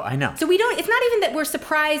happen. Oh, I know. So it's not even that we're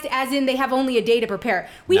surprised as in they have only a day to prepare.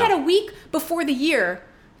 We had a week before the year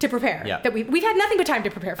to prepare. Yeah. That we've had nothing but time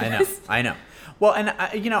to prepare for this. I know. Well, and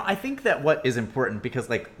I think that what is important, because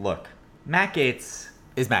look, Matt Gaetz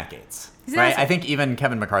is Matt Gaetz. Right? I think even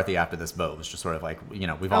Kevin McCarthy after this vote was just sort of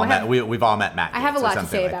we've all met Matt Gaetz. I have a lot to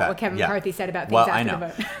say about what Kevin McCarthy said about things after the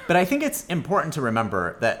vote. But I think it's important to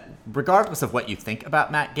remember that regardless of what you think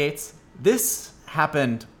about Matt Gaetz, this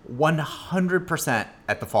happened 100%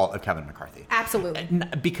 at the fault of Kevin McCarthy. Absolutely.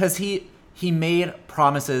 Because he made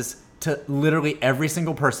promises to literally every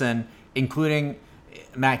single person, including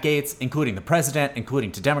Matt Gaetz, including the president,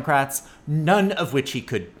 including to Democrats, none of which he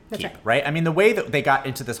could keep, right? I mean, the way that they got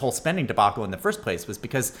into this whole spending debacle in the first place was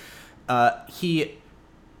because he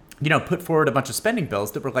put forward a bunch of spending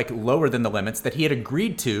bills that were lower than the limits that he had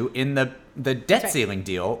agreed to in the debt ceiling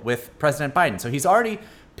deal with President Biden. So he's already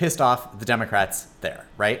pissed off the Democrats there,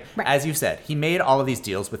 right? As you said, he made all of these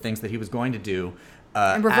deals with things that he was going to do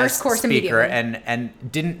and reverse course speaker and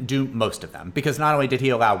didn't do most of them, because not only did he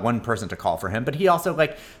allow one person to call for him, but he also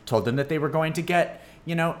told them that they were going to get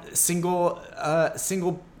single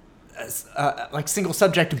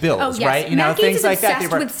subject bills, right? Matt Gaetz things is like that.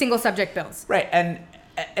 Obsessed with single subject bills, right?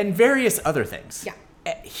 And various other things. Yeah.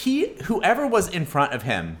 Whoever was in front of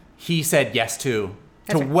him, he said yes to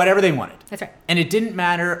whatever they wanted. That's right. And it didn't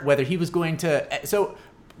matter whether he was going to. So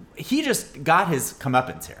he just got his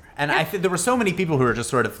comeuppance here. And I think there were so many people who were just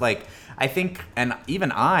sort of I think, and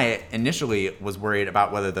even I initially was worried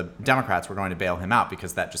about whether the Democrats were going to bail him out,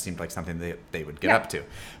 because that just seemed like something they would get up to.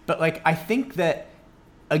 But I think that,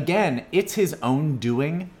 again, it's his own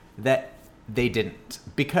doing that they didn't,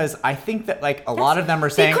 because I think that a lot of them are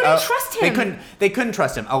saying they couldn't trust him. They couldn't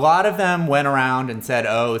trust him. A lot of them went around and said,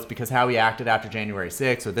 it's because how he acted after January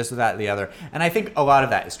 6th or this or that or the other. And I think a lot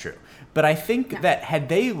of that is true. But I think that had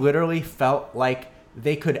they literally felt like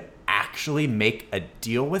they could actually make a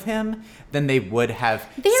deal with him, then they would have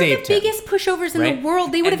saved him. They're the biggest pushovers in the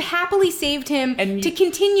world. They would have happily saved him to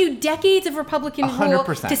continue decades of Republican rule,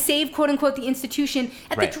 to save, quote unquote, the institution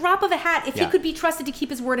at the drop of a hat, if he could be trusted to keep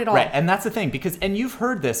his word at all. Right, and that's the thing, because, and you've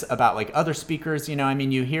heard this about other speakers,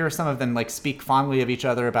 you hear some of them speak fondly of each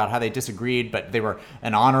other about how they disagreed, but they were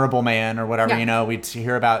an honorable man or whatever, we'd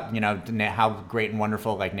hear about, how great and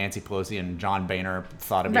wonderful Nancy Pelosi and John Boehner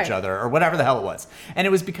thought of each other, or whatever the hell it was. And it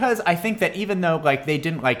was because I think that even though they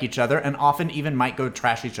didn't like each other and often even might go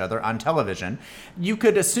trash each other on television, you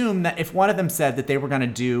could assume that if one of them said that they were going to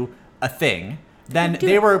do a thing, then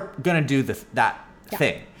they were going to do that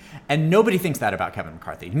thing. And nobody thinks that about Kevin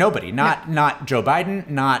McCarthy. Nobody. Not Joe Biden,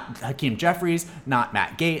 not Hakeem Jeffries, not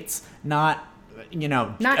Matt Gaetz, not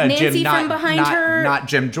Nancy from behind her, not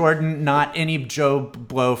Jim Jordan, not any Joe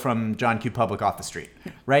Blow from John Q. Public off the street,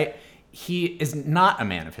 right? He is not a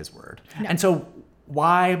man of his word. No. And so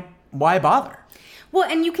why bother? Well,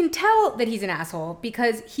 and you can tell that he's an asshole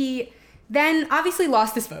because he then obviously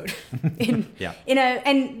lost this vote and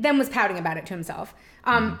then was pouting about it to himself.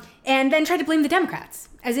 And then tried to blame the Democrats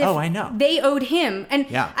as if they owed him. And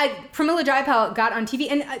Pramila Jayapal got on TV,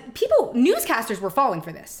 and newscasters were falling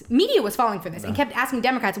for this. Media was falling for this and kept asking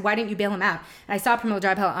Democrats, why didn't you bail him out? And I saw Pramila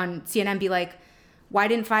Jayapal on CNN be like, why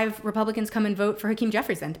didn't 5 Republicans come and vote for Hakeem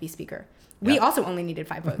Jeffries then to be speaker? We also only needed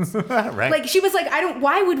 5 votes. Right. She was like,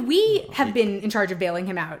 why would we have been in charge of bailing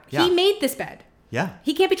him out? Yeah. He made this bed. Yeah.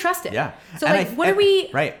 He can't be trusted. Yeah. So what are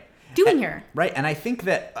we doing here? Right. And I think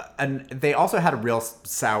that, and they also had a real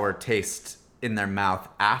sour taste in their mouth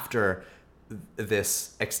after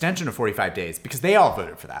this extension of 45 days, because they all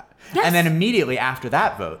voted for that. Yes. And then immediately after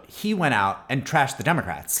that vote, he went out and trashed the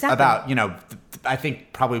Democrats about, I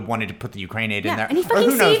think probably wanted to put the Ukraine aid in there. And he or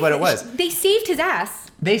who knows what it was. They saved his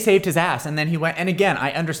ass. They saved his ass. And then he went, and again,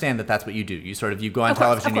 I understand that that's what you do. You sort of, you go on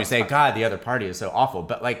television and you say, God, the other party is so awful.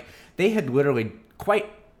 But they had literally quite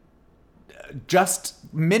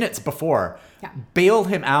just minutes before bailed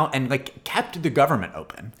him out and kept the government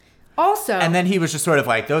open. Also. And then he was just sort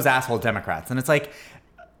of those asshole Democrats. And it's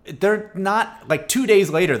they're not, 2 days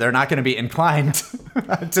later, they're not going to be inclined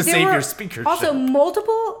to save your speakership. Also,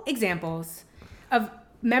 multiple examples of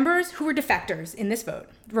members who were defectors in this vote,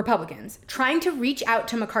 Republicans, trying to reach out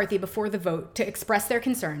to McCarthy before the vote to express their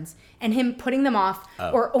concerns, and him putting them off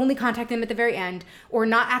or only contacting them at the very end or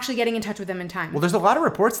not actually getting in touch with them in time. Well, there's a lot of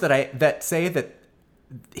reports that say that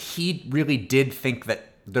he really did think that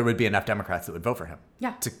there would be enough Democrats that would vote for him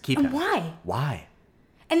to keep him. Why? Why?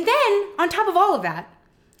 And then, on top of all of that,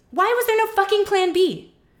 why was there no fucking plan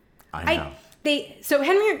B? I know. So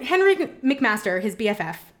Henry McMaster, his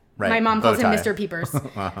BFF, right. My mom calls him Mr. Peepers,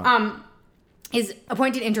 is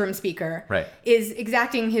appointed interim speaker, right. is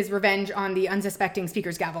exacting his revenge on the unsuspecting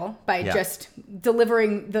speaker's gavel by just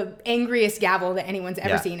delivering the angriest gavel that anyone's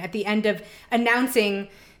ever seen at the end of announcing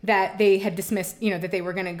that they had dismissed, that they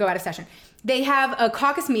were going to go out of session. They have a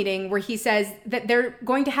caucus meeting where he says that they're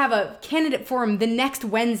going to have a candidate forum the next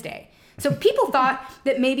Wednesday. So people thought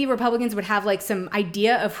that maybe Republicans would have like some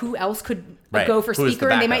idea of who else could go for speaker,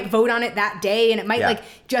 and they might vote on it that day, and it might like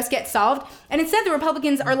just get solved. And instead, the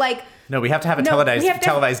Republicans are like, no, we have to have a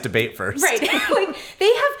televised debate first. Right. Like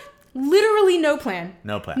they have literally no plan.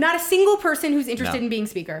 No plan. Not a single person who's interested in being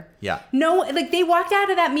speaker. Yeah. No, like they walked out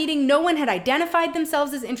of that meeting. No one had identified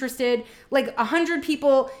themselves as interested. Like 100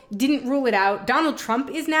 people didn't rule it out. Donald Trump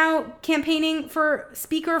is now campaigning for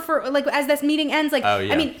speaker for like as this meeting ends. Like,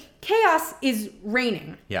 I mean, chaos is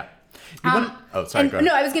reigning. Yeah. Sorry. Go ahead.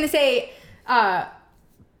 No, I was going to say,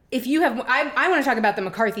 if you have, I want to talk about the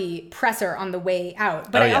McCarthy presser on the way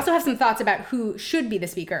out, but I also have some thoughts about who should be the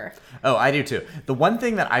speaker. Oh, I do too. The one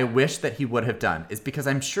thing that I wish that he would have done is because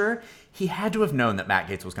I'm sure he had to have known that Matt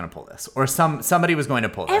Gaetz was going to pull this, or somebody was going to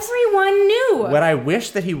pull this. Everyone knew. What I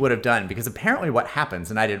wish that he would have done, because apparently what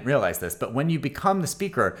happens, and I didn't realize this, but when you become the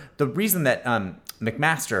speaker, the reason that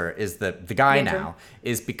McMaster is the guy now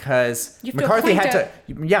is because McCarthy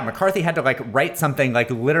had to like write something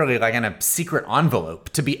like literally like in a secret envelope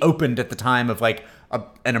to be opened at the time of like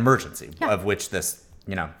an emergency of which this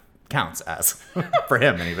counts as for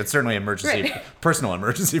him anyway. It's certainly emergency, personal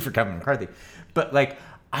emergency for Kevin McCarthy. But like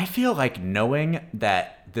I feel like knowing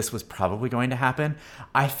that this was probably going to happen,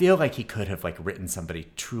 I feel like he could have like written somebody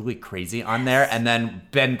truly crazy on there and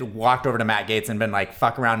then walked over to Matt Gaetz and been like,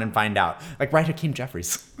 fuck around and find out. Like write Hakeem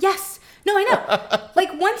Jeffries. Yes. No, I know.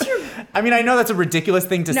 Like once you're... I mean, I know that's a ridiculous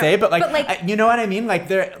thing to say, but you know what I mean? Like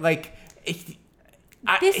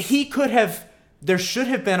he could have, there should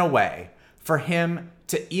have been a way for him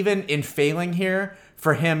to, even in failing here,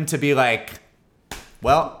 for him to be like,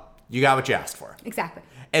 well, you got what you asked for. Exactly.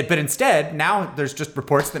 But instead, now there's just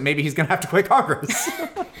reports that maybe he's going to have to quit Congress.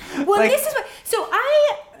 Well, this is what... So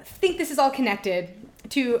I think this is all connected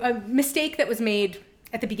to a mistake that was made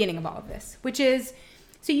at the beginning of all of this, which is,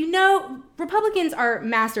 so Republicans are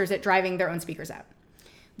masters at driving their own speakers out.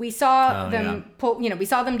 We saw them pull, we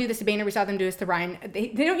saw them do this to Boehner, we saw them do this to Ryan. They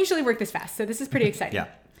don't usually work this fast, so this is pretty exciting. Yeah.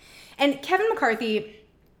 And Kevin McCarthy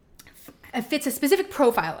fits a specific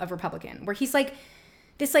profile of Republican, where he's like,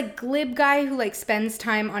 this like glib guy who like spends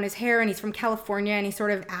time on his hair, and he's from California, and he's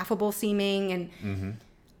sort of affable seeming, and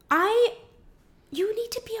you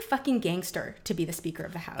need to be a fucking gangster to be the Speaker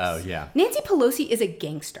of the House. Oh yeah. Nancy Pelosi is a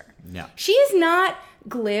gangster. Yeah. She is not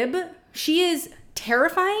glib. She is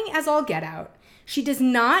terrifying as all get out. She does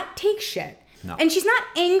not take shit. No. And she's not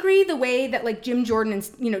angry the way that like Jim Jordan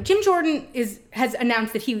Jim Jordan has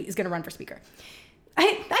announced that he is going to run for Speaker.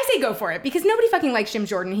 I say go for it, because nobody fucking likes Jim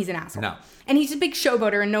Jordan. He's an asshole. No. And he's a big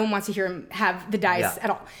showboater, and no one wants to hear him have the dice at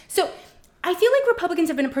all. So I feel like Republicans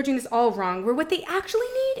have been approaching this all wrong, where what they actually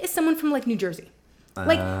need is someone from like New Jersey.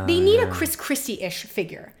 Like they need a Chris Christie-ish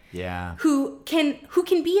figure. Yeah. Who can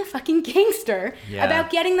be a fucking gangster about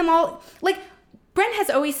getting them all. Like Brent has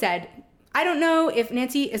always said, I don't know if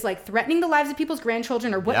Nancy is like threatening the lives of people's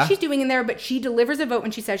grandchildren or what she's doing in there, but she delivers a vote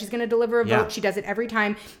when she says she's going to deliver a vote. She does it every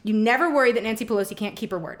time. You never worry that Nancy Pelosi can't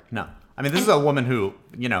keep her word. No. I mean, this is a woman who,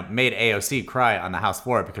 made AOC cry on the House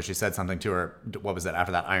floor because she said something to her, what was it,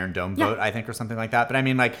 after that Iron Dome vote, I think, or something like that. But I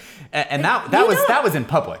mean, like, and that was in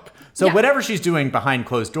public. So whatever she's doing behind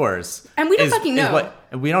closed doors. And we don't fucking know.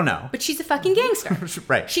 We don't know. But she's a fucking gangster.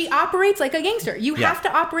 Right. She operates like a gangster. You have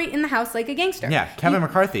to operate in the House like a gangster. Yeah. Kevin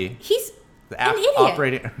McCarthy. He's an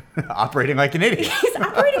idiot. Operating like an idiot. He's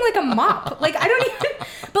operating like a mop. Like, I don't even...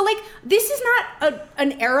 But, like, this is not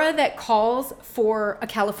an era that calls for a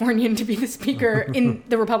Californian to be the speaker in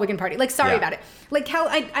the Republican Party. Like, sorry about it. Like,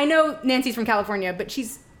 I know Nancy's from California, but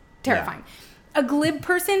she's terrifying. A glib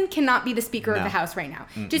person cannot be the Speaker of the House right now.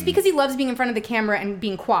 Mm-mm. Just because he loves being in front of the camera and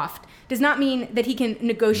being coiffed does not mean that he can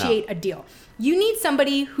negotiate a deal. You need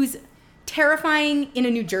somebody who's terrifying in a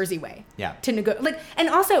New Jersey way. Yeah. And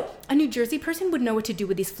also a New Jersey person would know what to do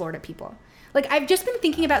with these Florida people. Like, I've just been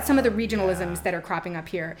thinking about some of the regionalisms that are cropping up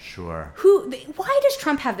here. Sure. Why does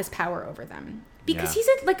Trump have this power over them? Because he's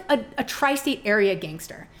a tri-state area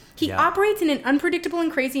gangster. He operates in an unpredictable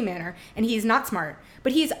and crazy manner, and he is not smart.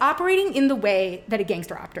 But he is operating in the way that a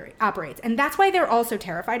gangster operates. And that's why they're all so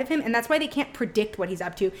terrified of him, and that's why they can't predict what he's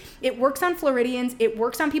up to. It works on Floridians. It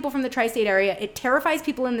works on people from the tri-state area. It terrifies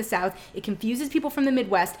people in the South. It confuses people from the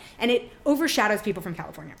Midwest, and it overshadows people from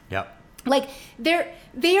California. Yep. Like,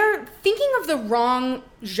 they are thinking of the wrong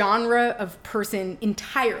genre of person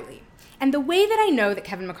entirely. And the way that I know that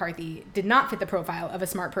Kevin McCarthy did not fit the profile of a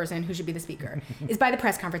smart person who should be the speaker is by the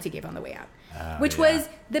press conference he gave on the way out, which was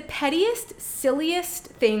the pettiest, silliest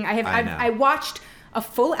thing I watched a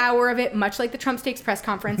full hour of it, much like the Trump Stakes press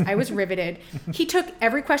conference. I was riveted. He took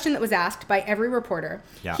every question that was asked by every reporter.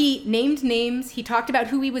 Yeah. He named names. He talked about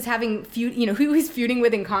who he was having who he was feuding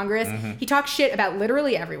with in Congress. Mm-hmm. He talked shit about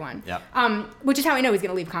literally everyone. Yep. Which is how I know he's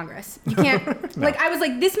going to leave Congress. You can't no. I was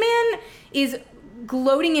like, this man is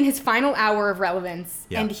gloating in his final hour of relevance,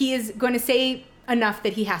 and he is going to say enough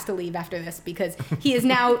that he has to leave after this because he has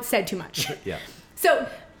now said too much. Yeah. So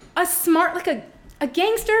a smart, a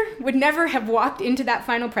gangster would never have walked into that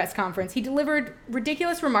final press conference. He delivered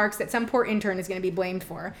ridiculous remarks that some poor intern is going to be blamed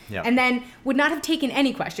for, and then would not have taken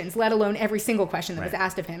any questions, let alone every single question that was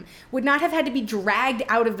asked of him. Would not have had to be dragged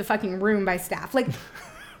out of the fucking room by staff. Like,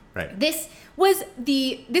 this was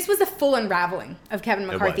the full unraveling of Kevin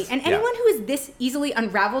McCarthy. And anyone who is this easily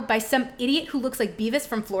unraveled by some idiot who looks like Beavis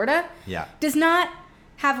from Florida does not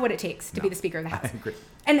have what it takes to be the Speaker of the House. I agree.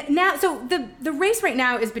 And now, so the race right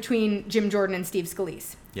now is between Jim Jordan and Steve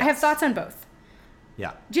Scalise. Yes. I have thoughts on both.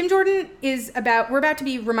 Yeah. Jim Jordan we're about to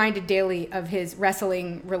be reminded daily of his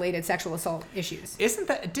wrestling-related sexual assault issues.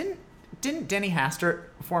 Didn't Denny Hastert,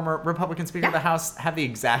 former Republican Speaker of the House, have the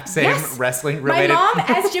exact same wrestling-related? My mom,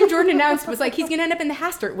 as Jim Jordan announced, was like, he's going to end up in the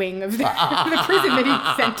Hastert wing of the prison that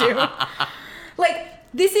he sent to. Like,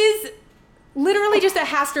 this is literally just a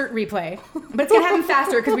Hastert replay, but it's going to happen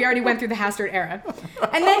faster because we already went through the Hastert era.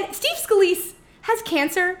 And then Steve Scalise has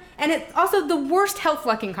cancer, and it's also the worst health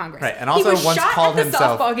luck in Congress. Right, and also he was once shot called at the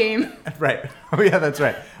himself softball game. Right. Oh yeah, that's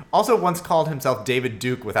right. Also once called himself David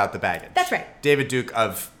Duke without the baggage. That's right. David Duke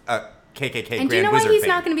of KKK and Grand Wizard do you know why he's fame.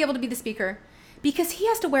 not going to be able to be the Speaker? Because he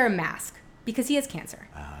has to wear a mask because he has cancer.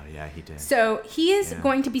 Oh yeah, he did. So he is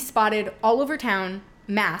going to be spotted all over town,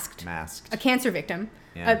 masked. A cancer victim.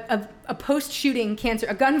 Yeah. A post-shooting cancer,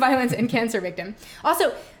 a gun violence and cancer victim.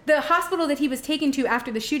 Also, the hospital that he was taken to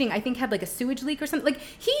after the shooting, I think, had like a sewage leak or something. Like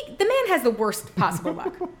the man has the worst possible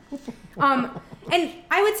luck. And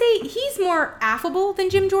I would say he's more affable than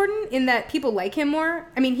Jim Jordan in that people like him more.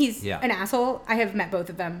 I mean, he's an asshole. I have met both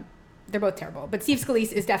of them. They're both terrible. But Steve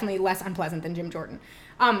Scalise is definitely less unpleasant than Jim Jordan.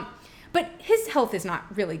 But his health is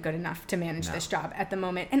not really good enough to manage this job at the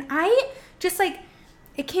moment. And I just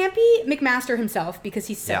it can't be McMaster himself because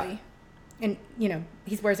he's silly. Yeah. And,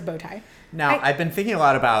 he wears a bow tie. Now, I've been thinking a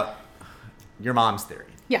lot about your mom's theory.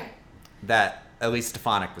 Yeah. That Elise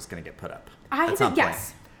Stefanik was going to get put up.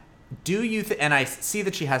 Yes. Do you and I see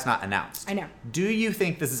that she has not announced. I know. Do you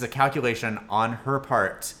think this is a calculation on her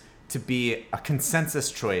part to be a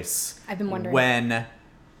consensus choice? I've been wondering. When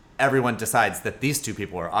everyone decides that these two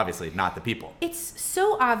people are obviously not the people. It's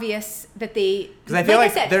so obvious that they... Because I feel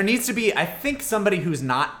like there needs to be, I think somebody who's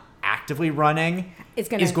not actively running is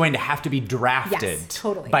going to have to be drafted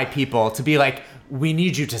by people to be like, we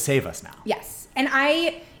need you to save us now. Yes. And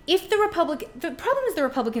the problem is the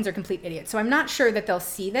Republicans are complete idiots, so I'm not sure that they'll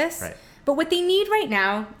see this. Right. But what they need right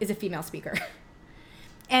now is a female speaker.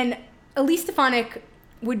 And Elise Stefanik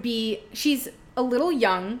she's a little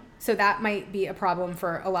young, so that might be a problem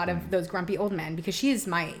for a lot of those grumpy old men because she is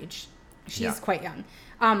my age. She's quite young.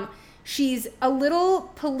 She's a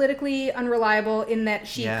little politically unreliable in that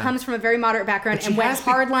she comes from a very moderate background and went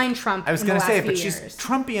hardline Trump. I was going to say, but she's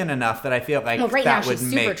Trumpian enough that I feel like right that now would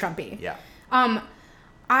she's make super Trumpy. Yeah.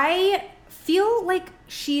 I feel like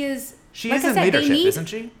she is. She is in leadership, isn't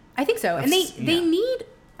she? I think so, and they need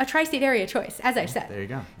a tri-state area choice, as I said. There you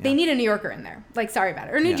go. Yeah. They need a New Yorker in there. Like, sorry about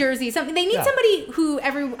it. Or New Jersey, something. They need somebody who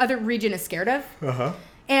every other region is scared of. Uh-huh.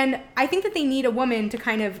 And I think that they need a woman to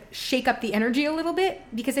kind of shake up the energy a little bit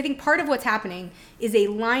because I think part of what's happening is a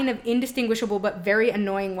line of indistinguishable but very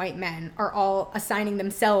annoying white men are all assigning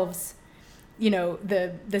themselves,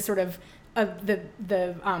 the sort of the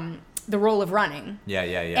role of running. Yeah.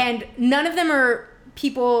 And none of them are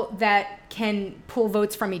people that can pull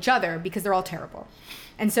votes from each other because they're all terrible.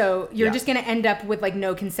 And so you're just going to end up with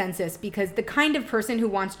no consensus because the kind of person who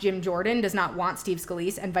wants Jim Jordan does not want Steve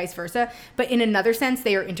Scalise and vice versa. But in another sense,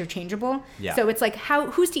 they are interchangeable. Yeah. So it's like,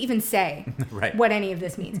 who's to even say what any of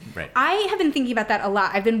this means? Right. I have been thinking about that a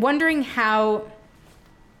lot. I've been wondering how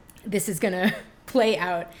this is going to play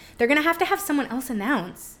out. They're going to have someone else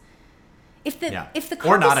announce. If the caucus,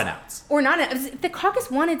 or not announce. If the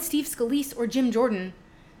caucus wanted Steve Scalise or Jim Jordan,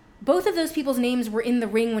 both of those people's names were in the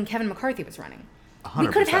ring when Kevin McCarthy was running. 100%. We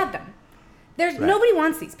could have had them. Nobody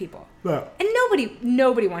wants these people. No. And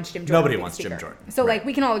nobody wants Jim Jordan. Nobody wants Jim Jordan. So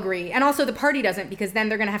we can all agree. And also the party doesn't because then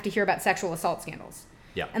they're going to have to hear about sexual assault scandals.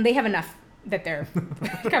 Yeah. And they have enough that they're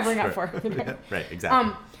covering up for. Right,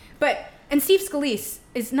 exactly. And Steve Scalise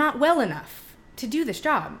is not well enough to do this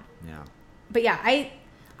job. Yeah. But yeah,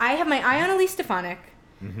 I have my eye on Elise Stefanik.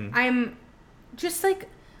 Mm-hmm. I'm just like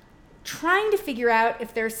trying to figure out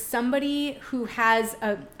if there's somebody who has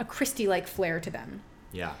a Christie-like flair to them.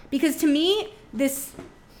 Yeah. Because to me, this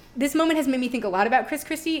moment has made me think a lot about Chris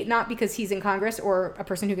Christie, not because he's in Congress or a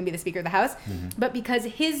person who can be the Speaker of the House, but because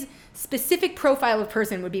his specific profile of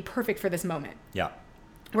person would be perfect for this moment. Yeah.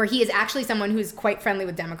 Where he is actually someone who's quite friendly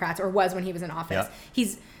with Democrats, or was when he was in office. Yeah.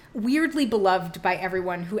 He's weirdly beloved by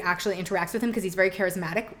everyone who actually interacts with him because he's very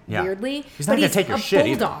charismatic, weirdly. He's not going to take your shit.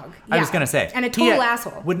 He's a bulldog. I was going to say. And a total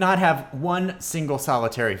asshole. Would not have one single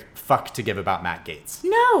solitary fuck to give about Matt Gaetz.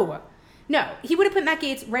 No, he would have put Matt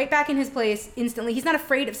Gaetz right back in his place instantly. He's not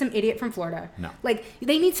afraid of some idiot from Florida. No. Like,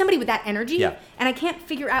 they need somebody with that energy. Yeah. And I can't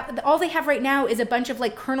figure out, all they have right now is a bunch of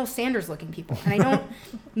like Colonel Sanders looking people. And I don't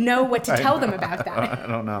know what to tell them about that. I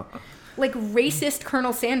don't know. Like racist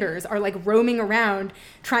Colonel Sanders are like roaming around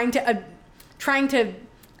trying to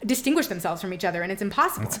distinguish themselves from each other, and it's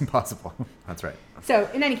impossible. It's impossible. That's right. So,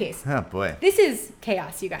 in any case. Oh, boy. This is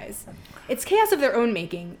chaos, you guys. It's chaos of their own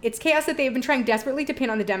making. It's chaos that they've been trying desperately to pin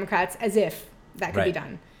on the Democrats as if that could be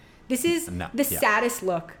done. This is the saddest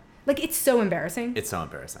look. Like, it's so embarrassing. It's so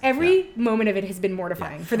embarrassing. Every moment of it has been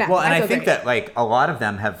mortifying for them. Well, and I think that, like, a lot of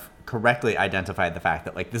them have correctly identified the fact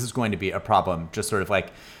that, like, this is going to be a problem, just sort of,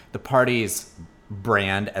 like, the party's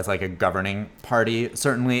brand as like a governing party,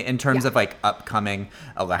 certainly in terms of like upcoming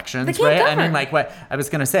elections, right? Govern. I mean, like what I was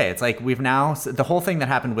gonna say, it's like we've now the whole thing that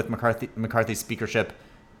happened with McCarthy's speakership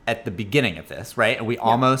at the beginning of this, right? And we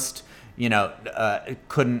almost,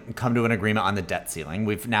 couldn't come to an agreement on the debt ceiling.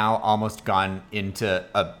 We've now almost gone into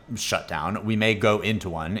a shutdown. We may go into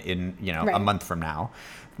one in a month from now,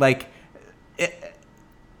 like.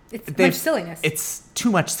 It's much silliness. It's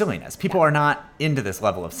too much silliness. People are not into this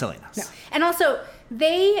level of silliness. No. And also,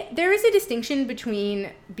 there is a distinction between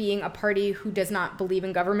being a party who does not believe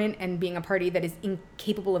in government and being a party that is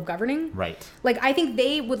incapable of governing. Right. Like, I think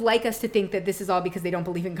they would like us to think that this is all because they don't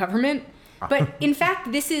believe in government. But in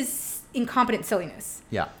fact, this is incompetent silliness.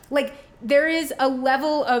 Yeah. Like, there is a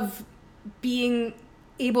level of being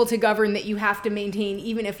able to govern that you have to maintain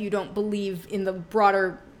even if you don't believe in the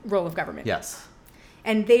broader role of government. Yes.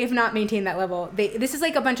 And they have not maintained that level. This is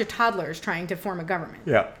like a bunch of toddlers trying to form a government.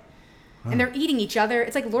 Yeah. And they're eating each other.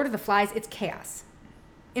 It's like Lord of the Flies. It's chaos.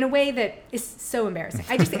 In a way that is so embarrassing.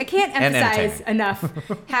 I can't emphasize enough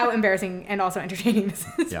how embarrassing and also entertaining this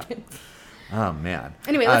is. Yeah. Oh, man.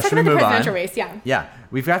 Anyway, let's talk about the presidential race. Yeah. Yeah.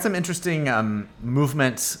 We've got some interesting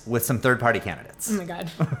movements with some third-party candidates. Oh, my God.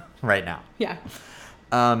 Right now. Yeah.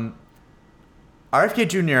 RFK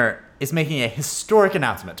Jr. is making a historic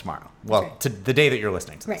announcement tomorrow. Well, right. To the day that you're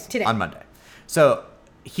listening to this. Right, today. On Monday. So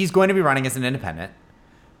he's going to be running as an independent.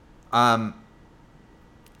 And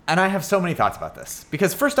I have so many thoughts about this.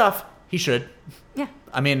 Because first off, he should. Yeah.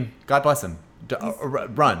 I mean, God bless him.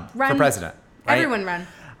 Run for president. Right? Everyone run.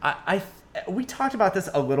 We talked about this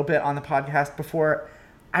a little bit on the podcast before.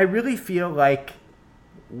 I really feel like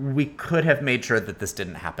we could have made sure that this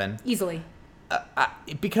didn't happen. Easily.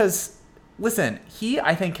 Because, listen, he,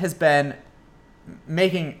 I think, has been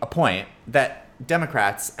making a point that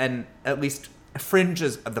Democrats and at least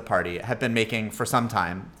fringes of the party have been making for some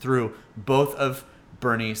time through both of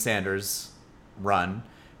Bernie Sanders' run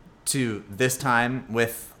to this time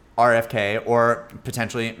with RFK or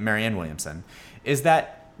potentially Marianne Williamson, is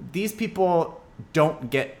that these people don't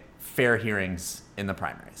get fair hearings in the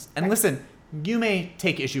primaries. And listen, you may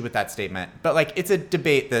take issue with that statement, but like it's a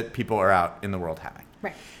debate that people are out in the world having.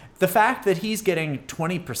 Right. The fact that he's getting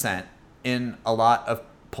 20% in a lot of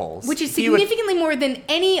polls, which is significantly more than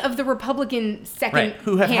any of the Republican second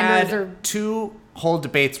who have had two whole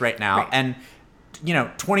debates right now and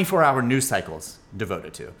 24-hour news cycles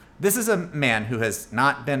devoted to. This is a man who has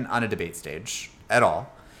not been on a debate stage at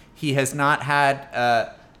all. He has not had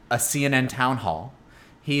a CNN town hall.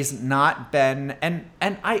 He's not been, and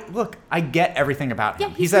I get everything about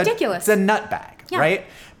him. Yeah, he's ridiculous. He's a nutbag, right?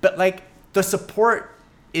 But like the support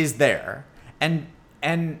is there, and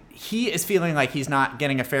he is feeling like he's not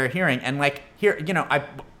getting a fair hearing. And like here, I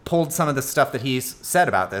pulled some of the stuff that he's said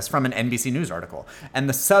about this from an NBC News article. And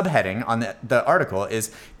the subheading on the article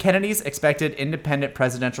is, Kennedy's expected independent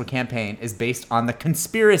presidential campaign is based on the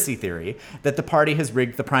conspiracy theory that the party has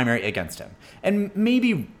rigged the primary against him. And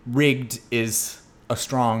maybe rigged is a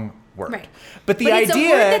strong word. Right. But it's a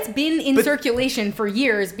word that's been in circulation for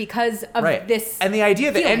years because of this. And the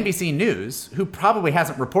idea that NBC News, who probably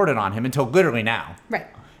hasn't reported on him until literally now,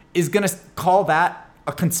 is going to call that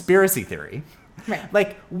a conspiracy theory. Right.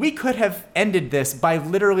 Like, we could have ended this by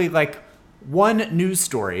literally, like, one news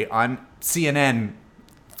story on CNN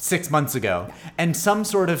 6 months ago and some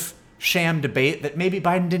sort of sham debate that maybe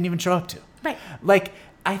Biden didn't even show up to. Right. Like,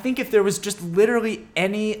 I think if there was just literally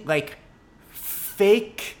any, like,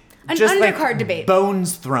 fake... An just undercard like debate.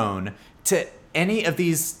 Bones thrown to any of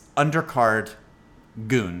these undercard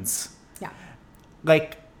goons. Yeah.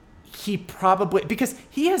 Like, he probably... Because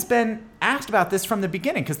he has been asked about this from the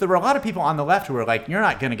beginning, because there were a lot of people on the left who were like, you're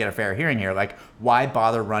not going to get a fair hearing here. Like, why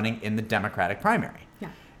bother running in the Democratic primary? Yeah.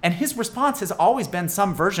 And his response has always been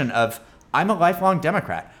some version of, I'm a lifelong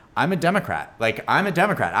Democrat. I'm a Democrat. Like, I'm a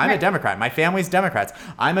Democrat. I'm a Democrat. My family's Democrats.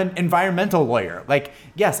 I'm an environmental lawyer. Like,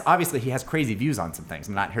 yes, obviously he has crazy views on some things.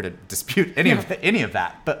 I'm not here to dispute any of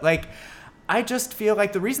that. But, like, I just feel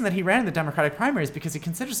like the reason that he ran in the Democratic primary is because he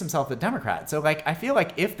considers himself a Democrat. So, like, I feel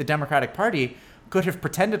like if the Democratic Party could have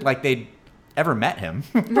pretended like they'd ever met him,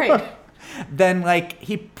 right, then, like,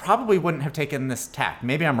 he probably wouldn't have taken this tack.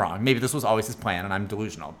 Maybe I'm wrong. Maybe this was always his plan and I'm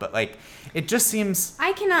delusional. But, like, it just seems...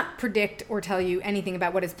 I cannot predict or tell you anything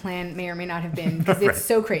about what his plan may or may not have been because it's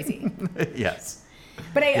so crazy. Yes.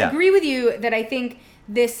 But I agree with you that I think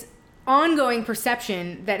this ongoing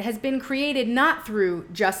perception that has been created not through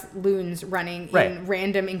just loons running in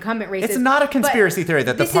random incumbent races. It's not a conspiracy theory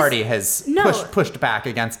that the party has pushed back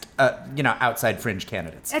against, outside fringe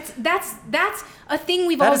candidates. That's a thing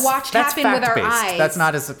we've all watched happen with our eyes. That's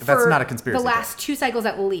not a conspiracy. The last 2 cycles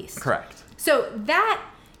at least. Correct. So that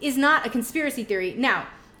is not a conspiracy theory. Now,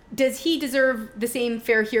 does he deserve the same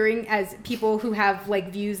fair hearing as people who have,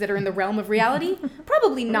 like, views that are in the realm of reality?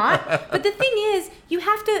 Probably not. But the thing is, you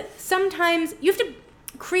have to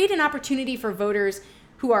create an opportunity for voters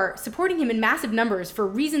who are supporting him in massive numbers for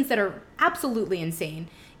reasons that are absolutely insane,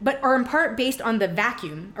 but are in part based on the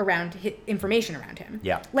vacuum around information around him.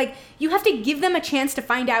 Yeah. Like, you have to give them a chance to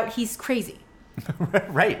find out he's crazy.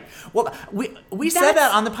 Right. Well, we said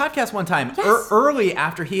that on the podcast one time. Yes. Early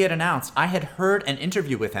after he had announced, I had heard an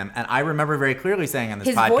interview with him, and I remember very clearly saying on this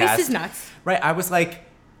podcast... His voice is nuts. Right. I was like,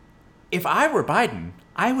 if I were Biden,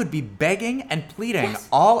 I would be begging and pleading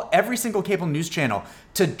every single cable news channel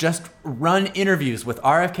to just run interviews with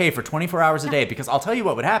RFK for 24 hours a day, because I'll tell you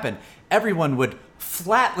what would happen. Everyone would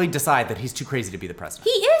flatly decide that he's too crazy to be the president.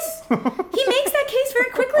 He is. He makes that case very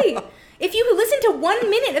quickly. If you listen to 1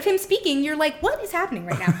 minute of him speaking, you're like, what is happening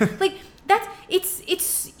right now? Like,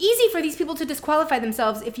 it's easy for these people to disqualify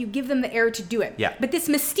themselves if you give them the air to do it. Yeah. But this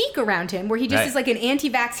mystique around him, where he just is like an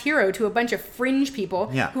anti-vax hero to a bunch of fringe people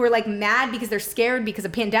who are, like, mad because they're scared because a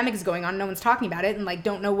pandemic is going on, no one's talking about it, and, like,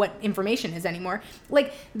 don't know what information is anymore.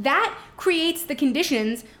 Like, that creates the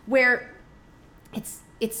conditions where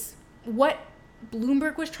it's what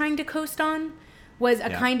Bloomberg was trying to coast on was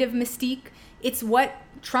a kind of mystique. It's what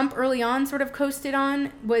Trump early on sort of coasted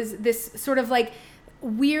on, was this sort of, like,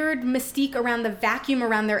 weird mystique around the vacuum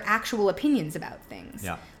around their actual opinions about things.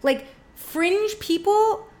 Yeah. Like, fringe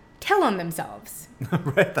people tell on themselves.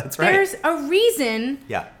 Right, that's right. There's a reason.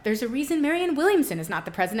 Yeah. There's a reason Marianne Williamson is not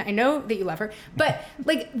the president. I know that you love her, but,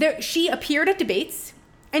 like, she appeared at debates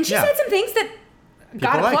and she said some things that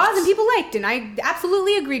got applause and people liked, and I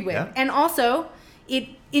absolutely agreed with. Yeah. And also,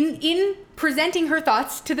 in presenting her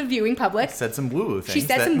thoughts to the viewing public, said some woo-woo things. She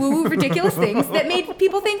said some woo-woo ridiculous things that made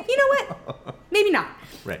people think, you know what? Maybe not.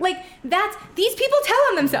 Right. Like, these people tell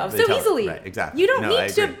on themselves easily. Right, exactly. You don't need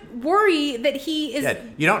to worry that he is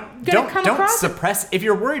don't suppress. If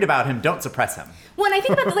you're worried about him, don't suppress him. Well, and I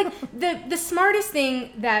think about the smartest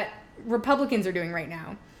thing that Republicans are doing right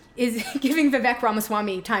now is giving Vivek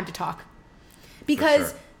Ramaswamy time to talk.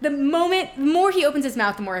 Because the more he opens his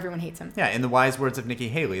mouth, the more everyone hates him. Yeah, in the wise words of Nikki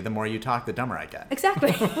Haley, the more you talk, the dumber I get.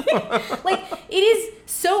 Exactly. Like, it is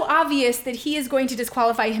so obvious that he is going to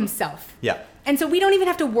disqualify himself. Yeah. And so we don't even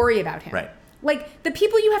have to worry about him. Right. Like, the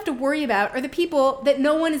people you have to worry about are the people that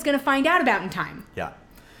no one is going to find out about in time. Yeah.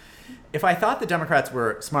 If I thought the Democrats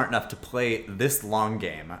were smart enough to play this long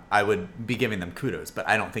game, I would be giving them kudos, but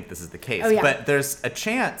I don't think this is the case. Oh, yeah. But there's a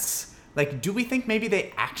chance... Like, do we think maybe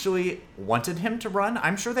they actually wanted him to run?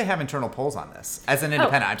 I'm sure they have internal polls on this. As an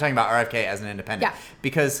independent. I'm talking about RFK as an independent. Yeah.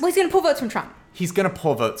 Because... Well, he's going to pull votes from Trump. He's going to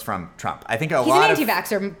pull votes from Trump. I think he's an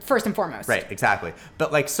anti-vaxxer, first and foremost. Right, exactly.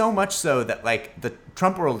 But, like, so much so that, like, the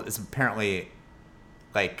Trump world is apparently,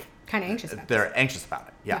 like... kind of anxious about it. They're anxious about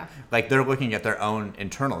it, yeah. Like, they're looking at their own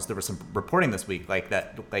internals. There was some reporting this week, like,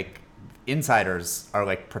 that, like, insiders are,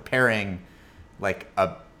 like, preparing, like,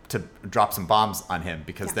 to drop some bombs on him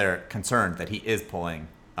because they're concerned that he is pulling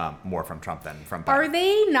more from Trump than from Biden. Are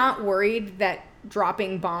they not worried that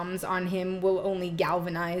dropping bombs on him will only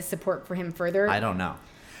galvanize support for him further? I don't know.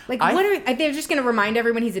 Like, are they just going to remind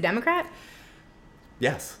everyone he's a Democrat?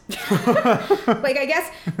 Yes. Like, I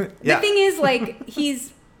guess the thing is, like,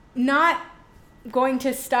 he's not going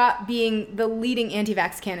to stop being the leading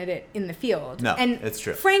anti-vax candidate in the field. No, and it's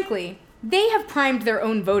true. Frankly, they have primed their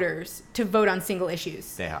own voters to vote on single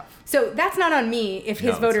issues. They have. So that's not on me if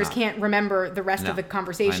his voters can't remember the rest of the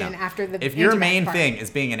conversation after the If your main thing is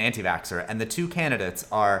being an anti-vaxxer and the two candidates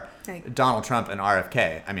are Donald Trump and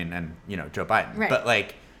RFK, and Joe Biden. Right.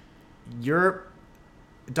 But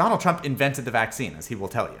Donald Trump invented the vaccine, as he will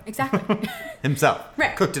tell you. Exactly. Himself.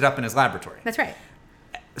 Right. Cooked it up in his laboratory. That's right.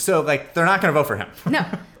 So they're not going to vote for him. No.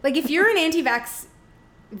 If you're an anti-vax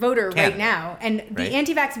voter right now, and the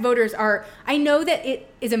anti-vax voters are, I know that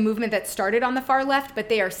it is a movement that started on the far left, but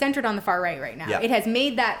they are centered on the far right now. Yeah. It has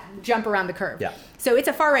made that jump around the curve. Yeah. So it's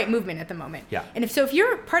a far right movement at the moment. Yeah. And if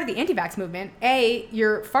you're part of the anti-vax movement,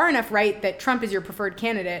 you're far enough right that Trump is your preferred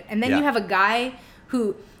candidate, and then you have a guy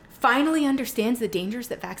who finally understands the dangers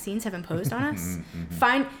that vaccines have imposed on us.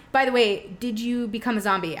 By the way, did you become a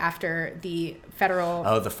zombie after the federal?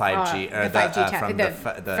 Oh, the 5G,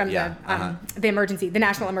 the emergency, the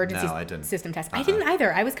national emergency system test. I didn't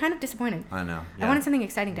either. I was kind of disappointed. I know. Yeah. I wanted something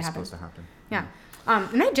exciting to happen. Supposed to happen. Yeah.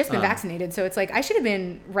 And I'd just been vaccinated, so it's I should have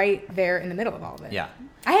been right there in the middle of all of it. Yeah.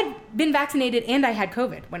 I had been vaccinated and I had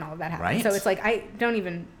COVID when all of that happened. Right. So it's I don't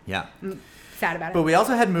even. Yeah. I'm sad about it. But we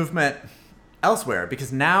also had movement elsewhere,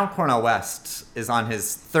 because now Cornel West is on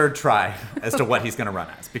his third try as to what he's going to run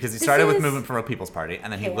as, because he started with Movement for a People's Party,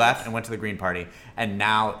 and then he left and went to the Green Party, and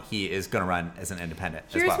now he is going to run as an independent.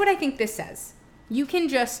 Here's what I think this says: you can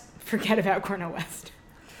just forget about Cornel West.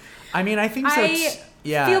 I think so. I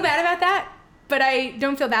feel bad about that, but I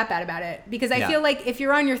don't feel that bad about it, because I feel like if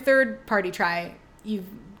you're on your third party try,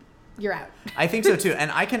 you're out. I think so too.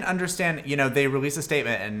 And I can understand, they released a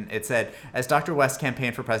statement and it said, as Dr. West's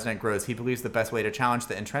campaign for president grows, he believes the best way to challenge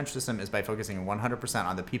the entrenched system is by focusing 100%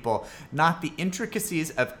 on the people, not the intricacies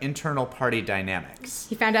of internal party dynamics.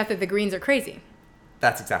 He found out that the Greens are crazy.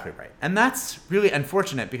 That's exactly right. And that's really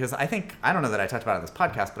unfortunate, because I don't know that I talked about it on this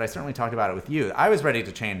podcast, but I certainly talked about it with you. I was ready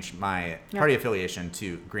to change my party affiliation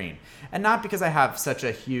to Green. And not because I have such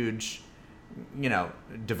a huge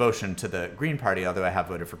devotion to the Green Party, although I have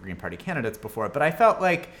voted for Green Party candidates before. But I felt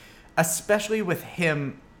especially with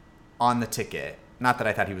him on the ticket, not that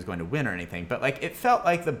I thought he was going to win or anything, but it felt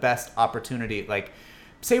like the best opportunity.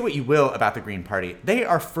 Say what you will about the Green Party, they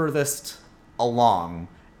are furthest along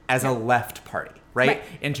as a left party, right?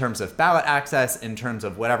 In terms of ballot access, in terms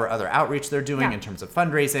of whatever other outreach they're doing, in terms of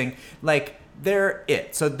fundraising, they're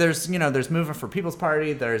it. So there's Movement for People's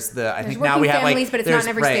Party. There's I think now we have families, but it's not in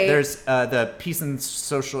every state. There's the Peace and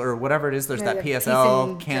Social or whatever it is. There's that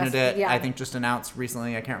PSL candidate I think just announced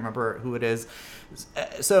recently. I can't remember who it is.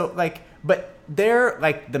 So but they're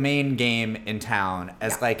the main game in town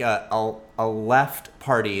as a left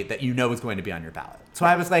party that is going to be on your ballot. So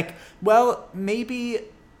I was well, maybe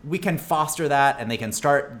we can foster that, and they can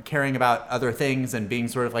start caring about other things and being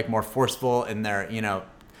sort of more forceful in their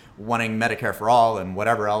wanting Medicare for all and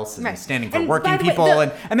whatever else, and standing for working people,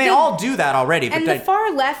 and they all do that already. But the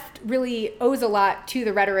far left really owes a lot to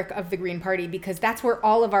the rhetoric of the Green Party, because that's where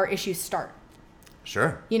all of our issues start.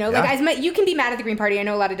 Sure. You can be mad at the Green Party. I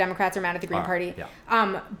know a lot of Democrats are mad at the Green Party.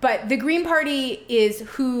 Yeah. But the Green Party is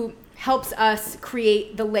who helps us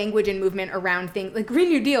create the language and movement around things. Green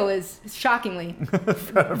New Deal is shockingly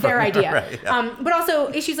their idea. Right, yeah. But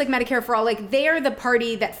also issues like Medicare for all, they are the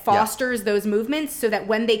party that fosters those movements, so that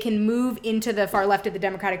when they can move into the far left of the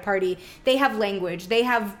Democratic Party, they have language. They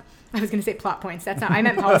have, I was going to say plot points. That's not, I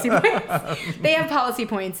meant policy points. They have policy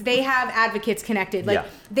points. They have advocates connected.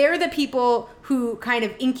 They're the people who kind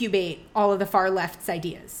of incubate all of the far left's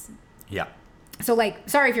ideas. Yeah. So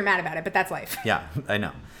sorry if you're mad about it, but that's life. Yeah, I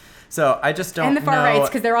know. So I just don't know. And the far rights,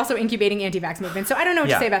 because they're also incubating anti-vax movements. So I don't know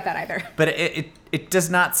what to say about that either. But it does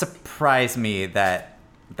not surprise me that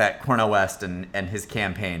Cornel West and his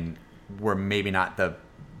campaign were maybe not the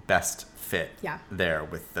best fit there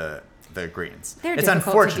with the Greens. It's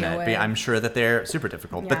unfortunate. I'm sure that they're super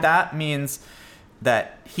difficult. But that means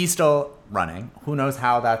that he's still running. Who knows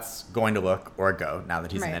how that's going to look or go now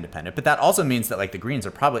that he's an independent. But that also means that the Greens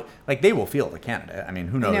are probably they will field a candidate. I mean,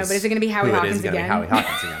 who knows? No, but is it going to be Howie Hawkins again? Howie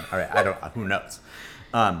Hawkins again. All right, who knows?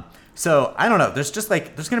 So I don't know. There's just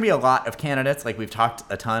there's going to be a lot of candidates. We've talked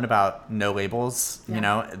a ton about no labels.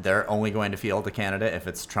 Yeah. They're only going to field a candidate if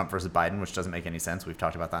it's Trump versus Biden, which doesn't make any sense. We've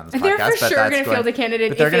talked about that in this podcast. They're for sure going to field a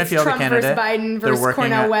candidate if it's Trump versus Biden versus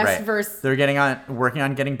Cornel West versus. They're working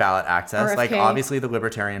on getting ballot access. RFK. Obviously the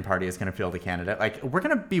Libertarian Party is going to field a candidate. We're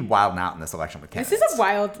going to be wilding out in this election with candidates.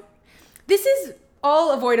 This is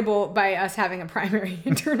all avoidable by us having a primary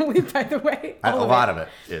internally, by the way. A lot of it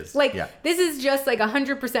is. This is just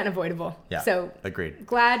 100% avoidable. Yeah. So agreed.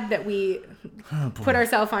 Glad that we put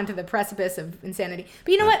ourselves onto the precipice of insanity.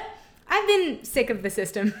 But you know what? I've been sick of the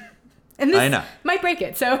system. And I know. might break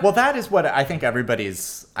it. So well, that is what I think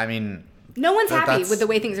everybody's. I mean, no one's happy with the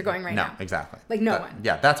way things are going right now. No, exactly. Like no one.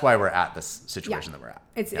 Yeah, that's why we're at this situation that we're at.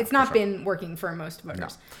 It's not been working for most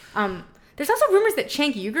voters. No. There's also rumors that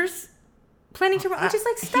Cenk Uygur's planning to run, which is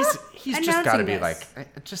like stop. He's just got to be like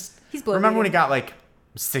He's remember when he got like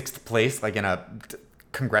 6th place like in a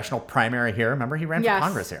congressional primary here? Remember he ran for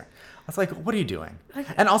Congress here. I was like, what are you doing?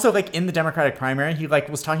 And also, like, in the Democratic primary, he, like,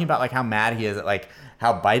 was talking about, like, how mad he is at, like,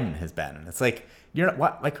 how Biden has been. And it's like, you're not,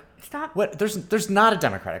 what? Like, stop. What? There's not a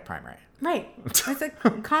Democratic primary. Right. It's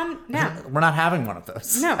like, calm down. We're not having one of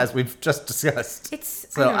those. No. As we've just discussed.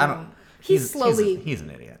 I don't know. He's slowly. He's an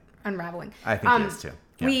idiot. Unraveling. I think he is, too.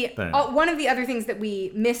 Yeah, one of the other things that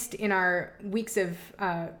we missed in our weeks of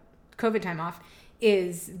COVID time off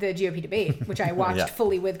is the GOP debate, which I watched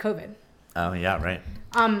fully with COVID. Oh, yeah, right.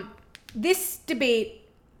 This debate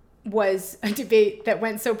was a debate that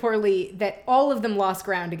went so poorly that all of them lost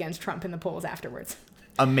ground against Trump in the polls afterwards.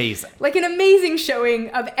 Amazing. Like an amazing showing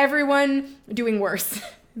of everyone doing worse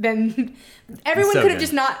than everyone could have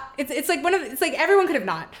just not. It's like everyone could have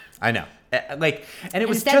not. I know. Like, and it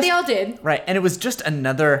was instead they all did. Right. And it was just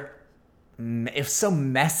another, it was so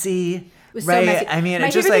messy. It was right? so messy. I mean,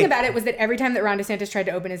 my favorite thing about it was that every time that Ron DeSantis tried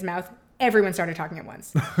to open his mouth, everyone started talking at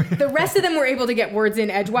once. The rest of them were able to get words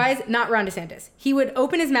in edgewise, not Ron DeSantis. He would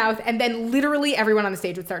open his mouth and then literally everyone on the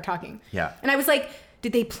stage would start talking. Yeah. And I was like,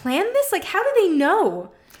 did they plan this? Like, how do they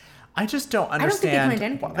know? I just don't understand. I don't think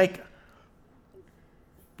they planned anything. Like,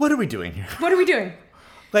 what are we doing here? What are we doing?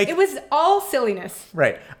 Like, it was all silliness.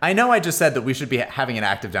 Right. I know I just said that we should be having an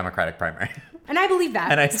active Democratic primary. And I believe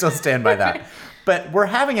that. And I still stand by that. But we're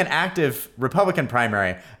having an active Republican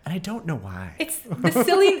primary, and I don't know why. It's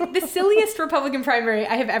the silliest Republican primary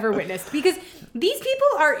I have ever witnessed. Because these people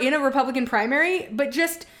are in a Republican primary, but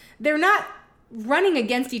just, they're not running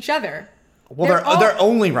against each other. Well, they're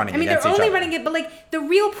only running against each other. They're only running it, but like the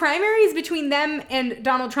real primary is between them and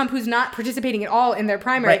Donald Trump, who's not participating at all in their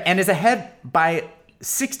primary. Right, and is ahead by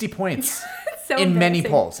 60 points. So in many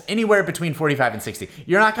polls, anywhere between 45 and 60.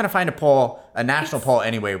 You're not going to find a national poll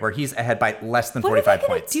anyway, where he's ahead by less than 45 points.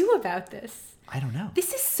 What are they going to do about this? I don't know.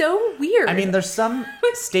 This is so weird. I mean, there's some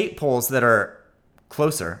state polls that are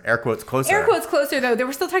closer, air quotes closer. Air quotes closer, though. They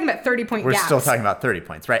were still talking about 30-point gaps. We're still talking about 30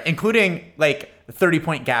 points, right? Including, like,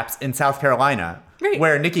 30-point gaps in South Carolina, right,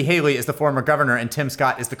 where Nikki Haley is the former governor and Tim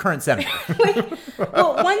Scott is the current senator.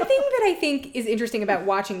 Well, one thing that I think is interesting about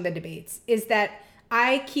watching the debates is that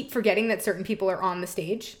I keep forgetting that certain people are on the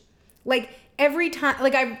stage. Like, every time,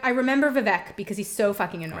 like, I remember Vivek because he's so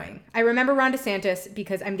fucking annoying. Right. I remember Ron DeSantis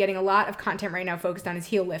because I'm getting a lot of content right now focused on his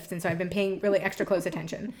heel lifts, and so I've been paying really extra close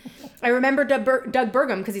attention. I remember Doug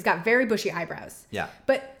Burgum because he's got very bushy eyebrows. Yeah.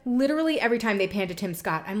 But literally every time they pan to Tim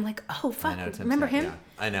Scott, I'm like, oh, fuck, remember him? Yeah.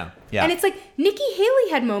 I know. Yeah. And it's like, Nikki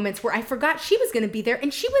Haley had moments where I forgot she was going to be there,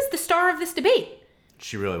 and she was the star of this debate.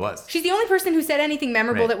 She really was. She's the only person who said anything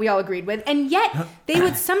memorable that we all agreed with. And yet, they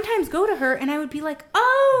would sometimes go to her, and I would be like,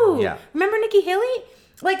 oh, remember Nikki Haley?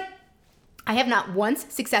 Like, I have not once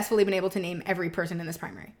successfully been able to name every person in this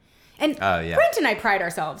primary. And Brent and I pride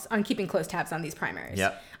ourselves on keeping close tabs on these primaries.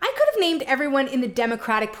 Yep. I could have named everyone in the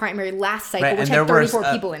Democratic primary last cycle, which had 34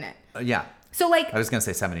 people in it. Yeah. So, like, I was going to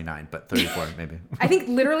say 79, but 34 maybe. I think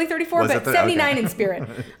literally 34, but 79 in spirit.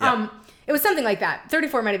 Yeah. It was something like that.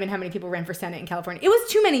 34 might have been how many people ran for Senate in California. It was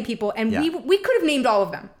too many people, and we could have named all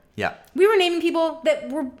of them. Yeah. We were naming people that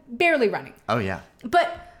were barely running. Oh, yeah.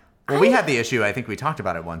 But we had the issue, I think we talked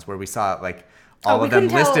about it once, where we saw, like, all of them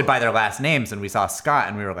listed by their last names, and we saw Scott,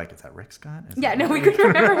 and we were like, is that Rick Scott? We couldn't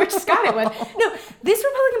remember which Scott it was. No, this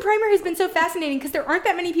Republican primary has been so fascinating because there aren't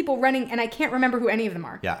that many people running, and I can't remember who any of them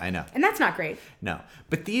are. Yeah, I know. And that's not great. No.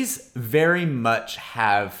 But these very much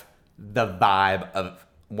have the vibe of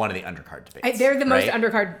one of the undercard debates. They're the most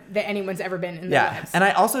undercard that anyone's ever been in their lives. And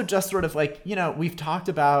I also just sort of like, we've talked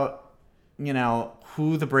about,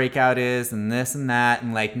 who the breakout is and this and that.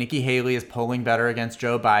 And like Nikki Haley is polling better against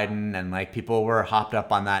Joe Biden. And like people were hopped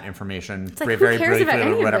up on that information very briefly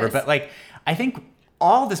or whatever. But like, I think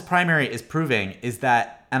all this primary is proving is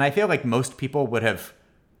that, and I feel like most people would have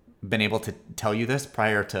been able to tell you this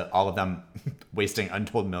prior to all of them wasting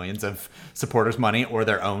untold millions of supporters' money or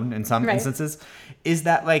their own in some instances, is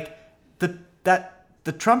that like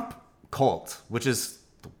the Trump cult, which is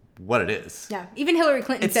what it is. Yeah. Even Hillary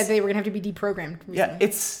Clinton said they were going to have to be deprogrammed recently.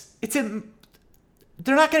 Yeah.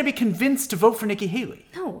 They're not going to be convinced to vote for Nikki Haley.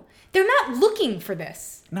 No. They're not looking for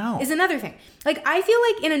this. No. Is another thing. Like, I feel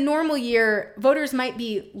like in a normal year, voters might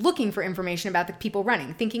be looking for information about the people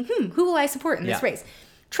running, thinking, who will I support in this race?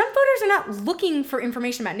 Trump voters are not looking for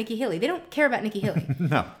information about Nikki Haley. They don't care about Nikki Haley.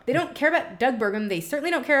 No. They don't care about Doug Burgum. They certainly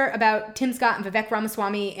don't care about Tim Scott and Vivek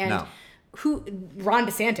Ramaswamy and Ron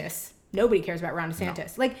DeSantis. Nobody cares about Ron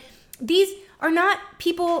DeSantis. No. Like, these are not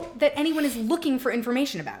people that anyone is looking for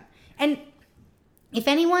information about. And if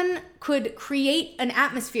anyone could create an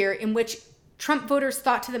atmosphere in which Trump voters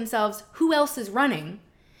thought to themselves, who else is running,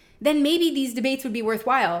 then maybe these debates would be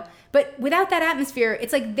worthwhile. But without that atmosphere,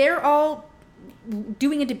 it's like they're all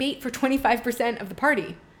doing a debate for 25% of the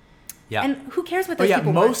party. Yeah. And who cares what those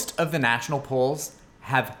people want? Most of the national polls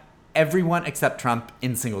have everyone except Trump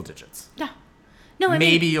in single digits. Yeah. No,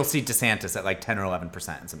 maybe you'll see DeSantis at like 10 or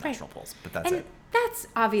 11% in some national polls, but that's it. That's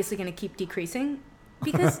obviously going to keep decreasing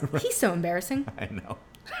because he's so embarrassing. I know.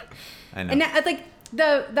 And that, like,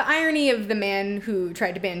 the irony of the man who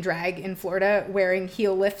tried to ban drag in Florida wearing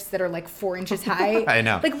heel lifts that are like 4 inches high. I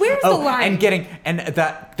know. Like, where's the line? And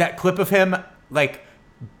that clip of him like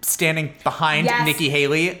standing behind Nikki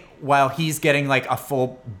Haley while he's getting like a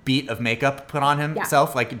full beat of makeup put on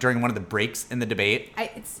himself, like during one of the breaks in the debate.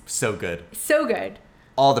 It's so good. So good.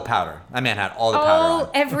 All the powder. That man had all the powder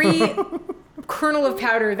on. Every kernel of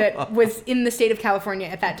powder that was in the state of California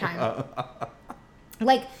at that time.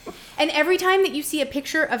 Like, and every time that you see a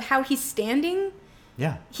picture of how he's standing,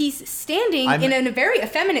 he's standing in a very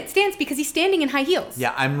effeminate stance because he's standing in high heels.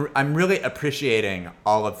 Yeah, I'm really appreciating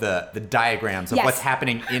all of the diagrams of what's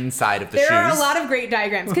happening inside of the shoes. There are a lot of great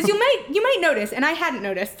diagrams because you might notice, and I hadn't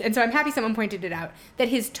noticed, and so I'm happy someone pointed it out, that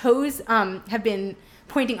his toes have been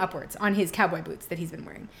pointing upwards on his cowboy boots that he's been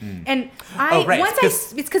wearing. And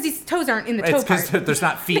it's because his toes aren't in the toe part. It's because there's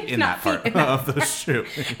not feet in that part of the shoe.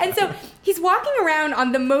 And so he's walking around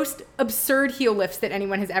on the most absurd heel lifts that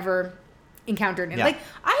anyone has ever encountered. And like,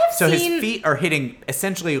 I have seen... So his feet are hitting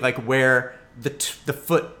essentially like where the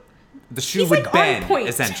shoe he's would like bend, on point,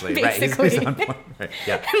 essentially. Basically. Right, he's on point. Right.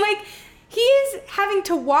 Yeah. And like, he is having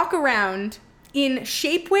to walk around in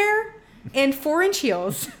shapewear and 4-inch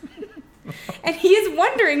heels. And he is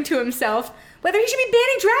wondering to himself whether he should be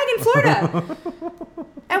banning drag in Florida.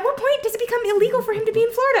 At what point does it become illegal for him to be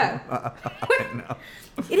in Florida? I know.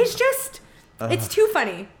 It is just, it's too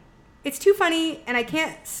funny. It's too funny, and I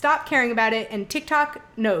can't stop caring about it. And TikTok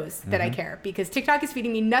knows that I care because TikTok is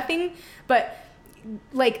feeding me nothing but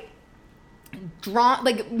like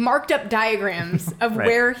marked up diagrams of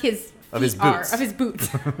where his feet are, of his boots.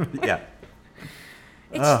 Yeah.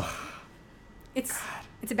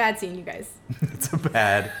 It's a bad scene, you guys. It's a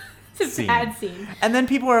bad scene. Bad scene. And then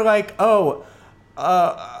people are like, all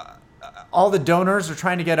the donors are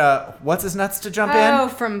trying to get what's his nuts to jump in? Oh,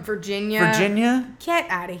 from Virginia. Virginia? Get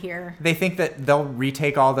out of here. They think that they'll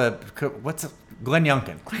retake all the, Glenn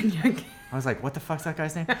Youngkin. Glenn Youngkin. I was like, what the fuck's that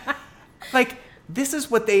guy's name? Like, this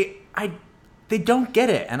is what they don't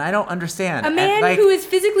get it, and I don't understand. A man who is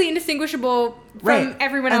physically indistinguishable from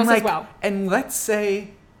everyone else as well. And let's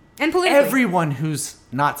say... And politically. Everyone who's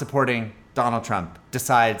not supporting Donald Trump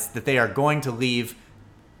decides that they are going to leave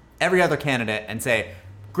every other candidate and say,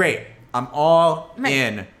 great, I'm all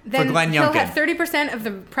in for Glenn Youngkin. He'll have 30% of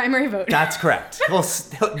the primary vote. That's correct. Well,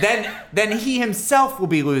 then he himself will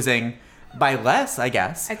be losing by less, I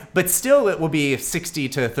guess. But still, it will be 60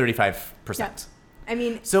 to 35%. Yeah. I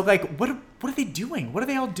mean... So, like, what are they doing? What are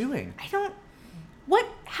they all doing? And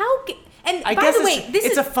I guess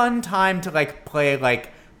it's a fun time to, like, play,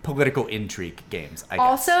 like... political intrigue games, I guess.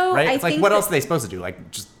 Also, right? It's like, what else are they supposed to do? Like,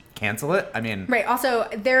 just cancel it? I mean... Right. Also,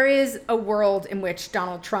 there is a world in which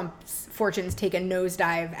Donald Trump's fortunes take a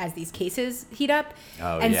nosedive as these cases heat up.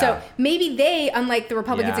 So maybe they, unlike the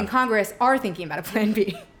Republicans in Congress, are thinking about a plan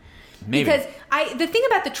B. Maybe. Because the thing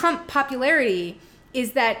about the Trump popularity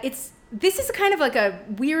is that this is kind of like a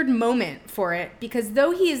weird moment for it, because though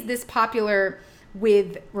he is this popular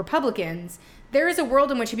with Republicans, there is a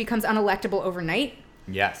world in which he becomes unelectable overnight.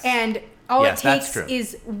 Yes. And all it takes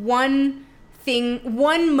is one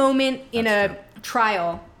moment in a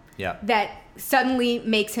trial that suddenly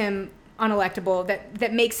makes him unelectable,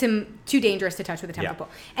 that makes him too dangerous to touch with a 10-foot pole.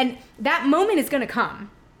 And that moment is going to come.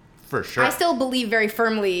 For sure. I still believe very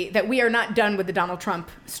firmly that we are not done with the Donald Trump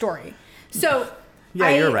story. So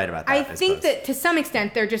you're right about that. I think that to some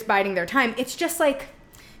extent they're just biding their time. It's just like,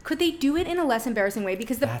 could they do it in a less embarrassing way?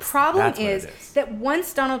 Because the problem is that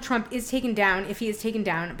once Donald Trump is taken down, if he is taken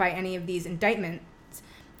down by any of these indictments,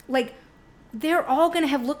 like, they're all going to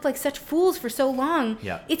have looked like such fools for so long.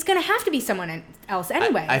 Yeah. It's going to have to be someone else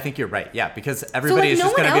anyway. I think you're right. Yeah, because everybody is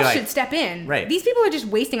just going to be like... no one else should step in. Right. These people are just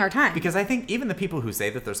wasting our time. Because I think even the people who say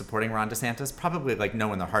that they're supporting Ron DeSantis probably like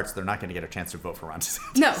know in their hearts they're not going to get a chance to vote for Ron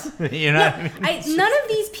DeSantis. No. You know what I mean? None of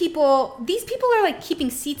these people are like keeping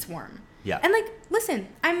seats warm. Yeah. And like, listen,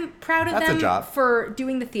 I'm proud of them for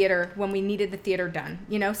doing the theater when we needed the theater done.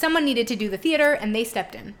 You know, someone needed to do the theater and they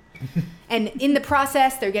stepped in. And in the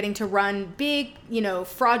process, they're getting to run big, you know,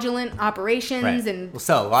 fraudulent operations and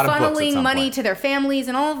sell a lot of books funneling money to their families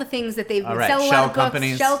and all the things that they've sell a lot of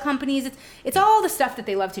books, shell companies. It's all the stuff that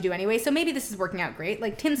they love to do anyway. So maybe this is working out great.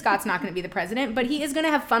 Like Tim Scott's not going to be the president, but he is going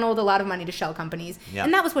to have funneled a lot of money to shell companies. Yep.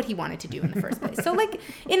 And that was what he wanted to do in the first place. So like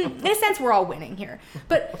in a sense, we're all winning here.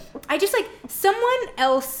 But I just like someone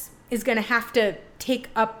else is going to have to take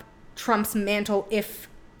up Trump's mantle if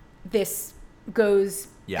this goes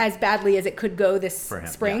as badly as it could go this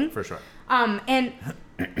spring. Yeah, for sure. And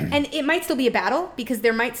it might still be a battle because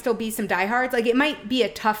there might still be some diehards. Like it might be a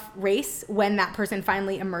tough race when that person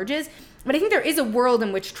finally emerges. But I think there is a world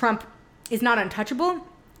in which Trump is not untouchable.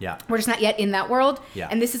 Yeah. We're just not yet in that world. Yeah.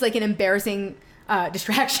 And this is like an embarrassing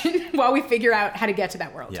distraction while we figure out how to get to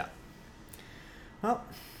that world. Yeah. Well,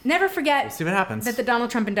 never forget we'll see what happens. That the Donald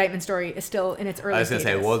Trump indictment story is still in its early stages. I was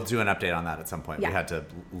going to say, we'll do an update on that at some point. Yeah. We had to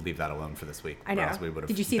leave that alone for this week. I know. We would have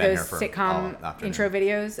Did you see those sitcom intro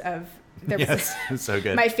videos of... Yes, so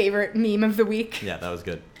good. My favorite meme of the week. Yeah, that was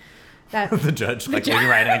good. The judge, like looking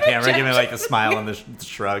right at the camera, giving like a smile and the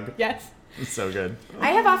shrug. Yes. It's so good.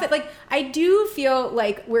 I do feel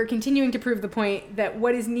like we're continuing to prove the point that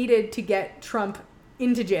what is needed to get Trump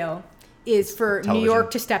into jail is for New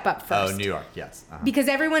York to step up first. Oh, New York, yes. Because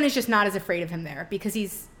everyone is just not as afraid of him there because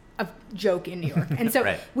he's a joke in New York. And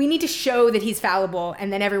so we need to show that he's fallible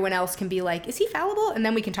and then everyone else can be like, is he fallible? And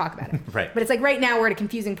then we can talk about it. Right. But it's like right now we're at a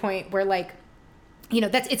confusing point where like, you know,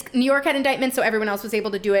 it's New York had indictments, so everyone else was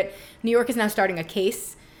able to do it. New York is now starting a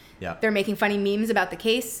case. Yeah. They're making funny memes about the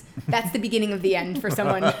case. That's the beginning of the end for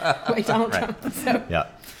someone like Donald Trump. So. Yeah.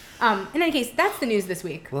 In any case, that's the news this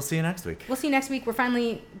week. We'll see you next week. We're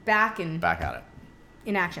finally back at it.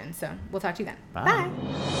 In action. So we'll talk to you then. Bye.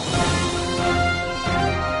 Bye.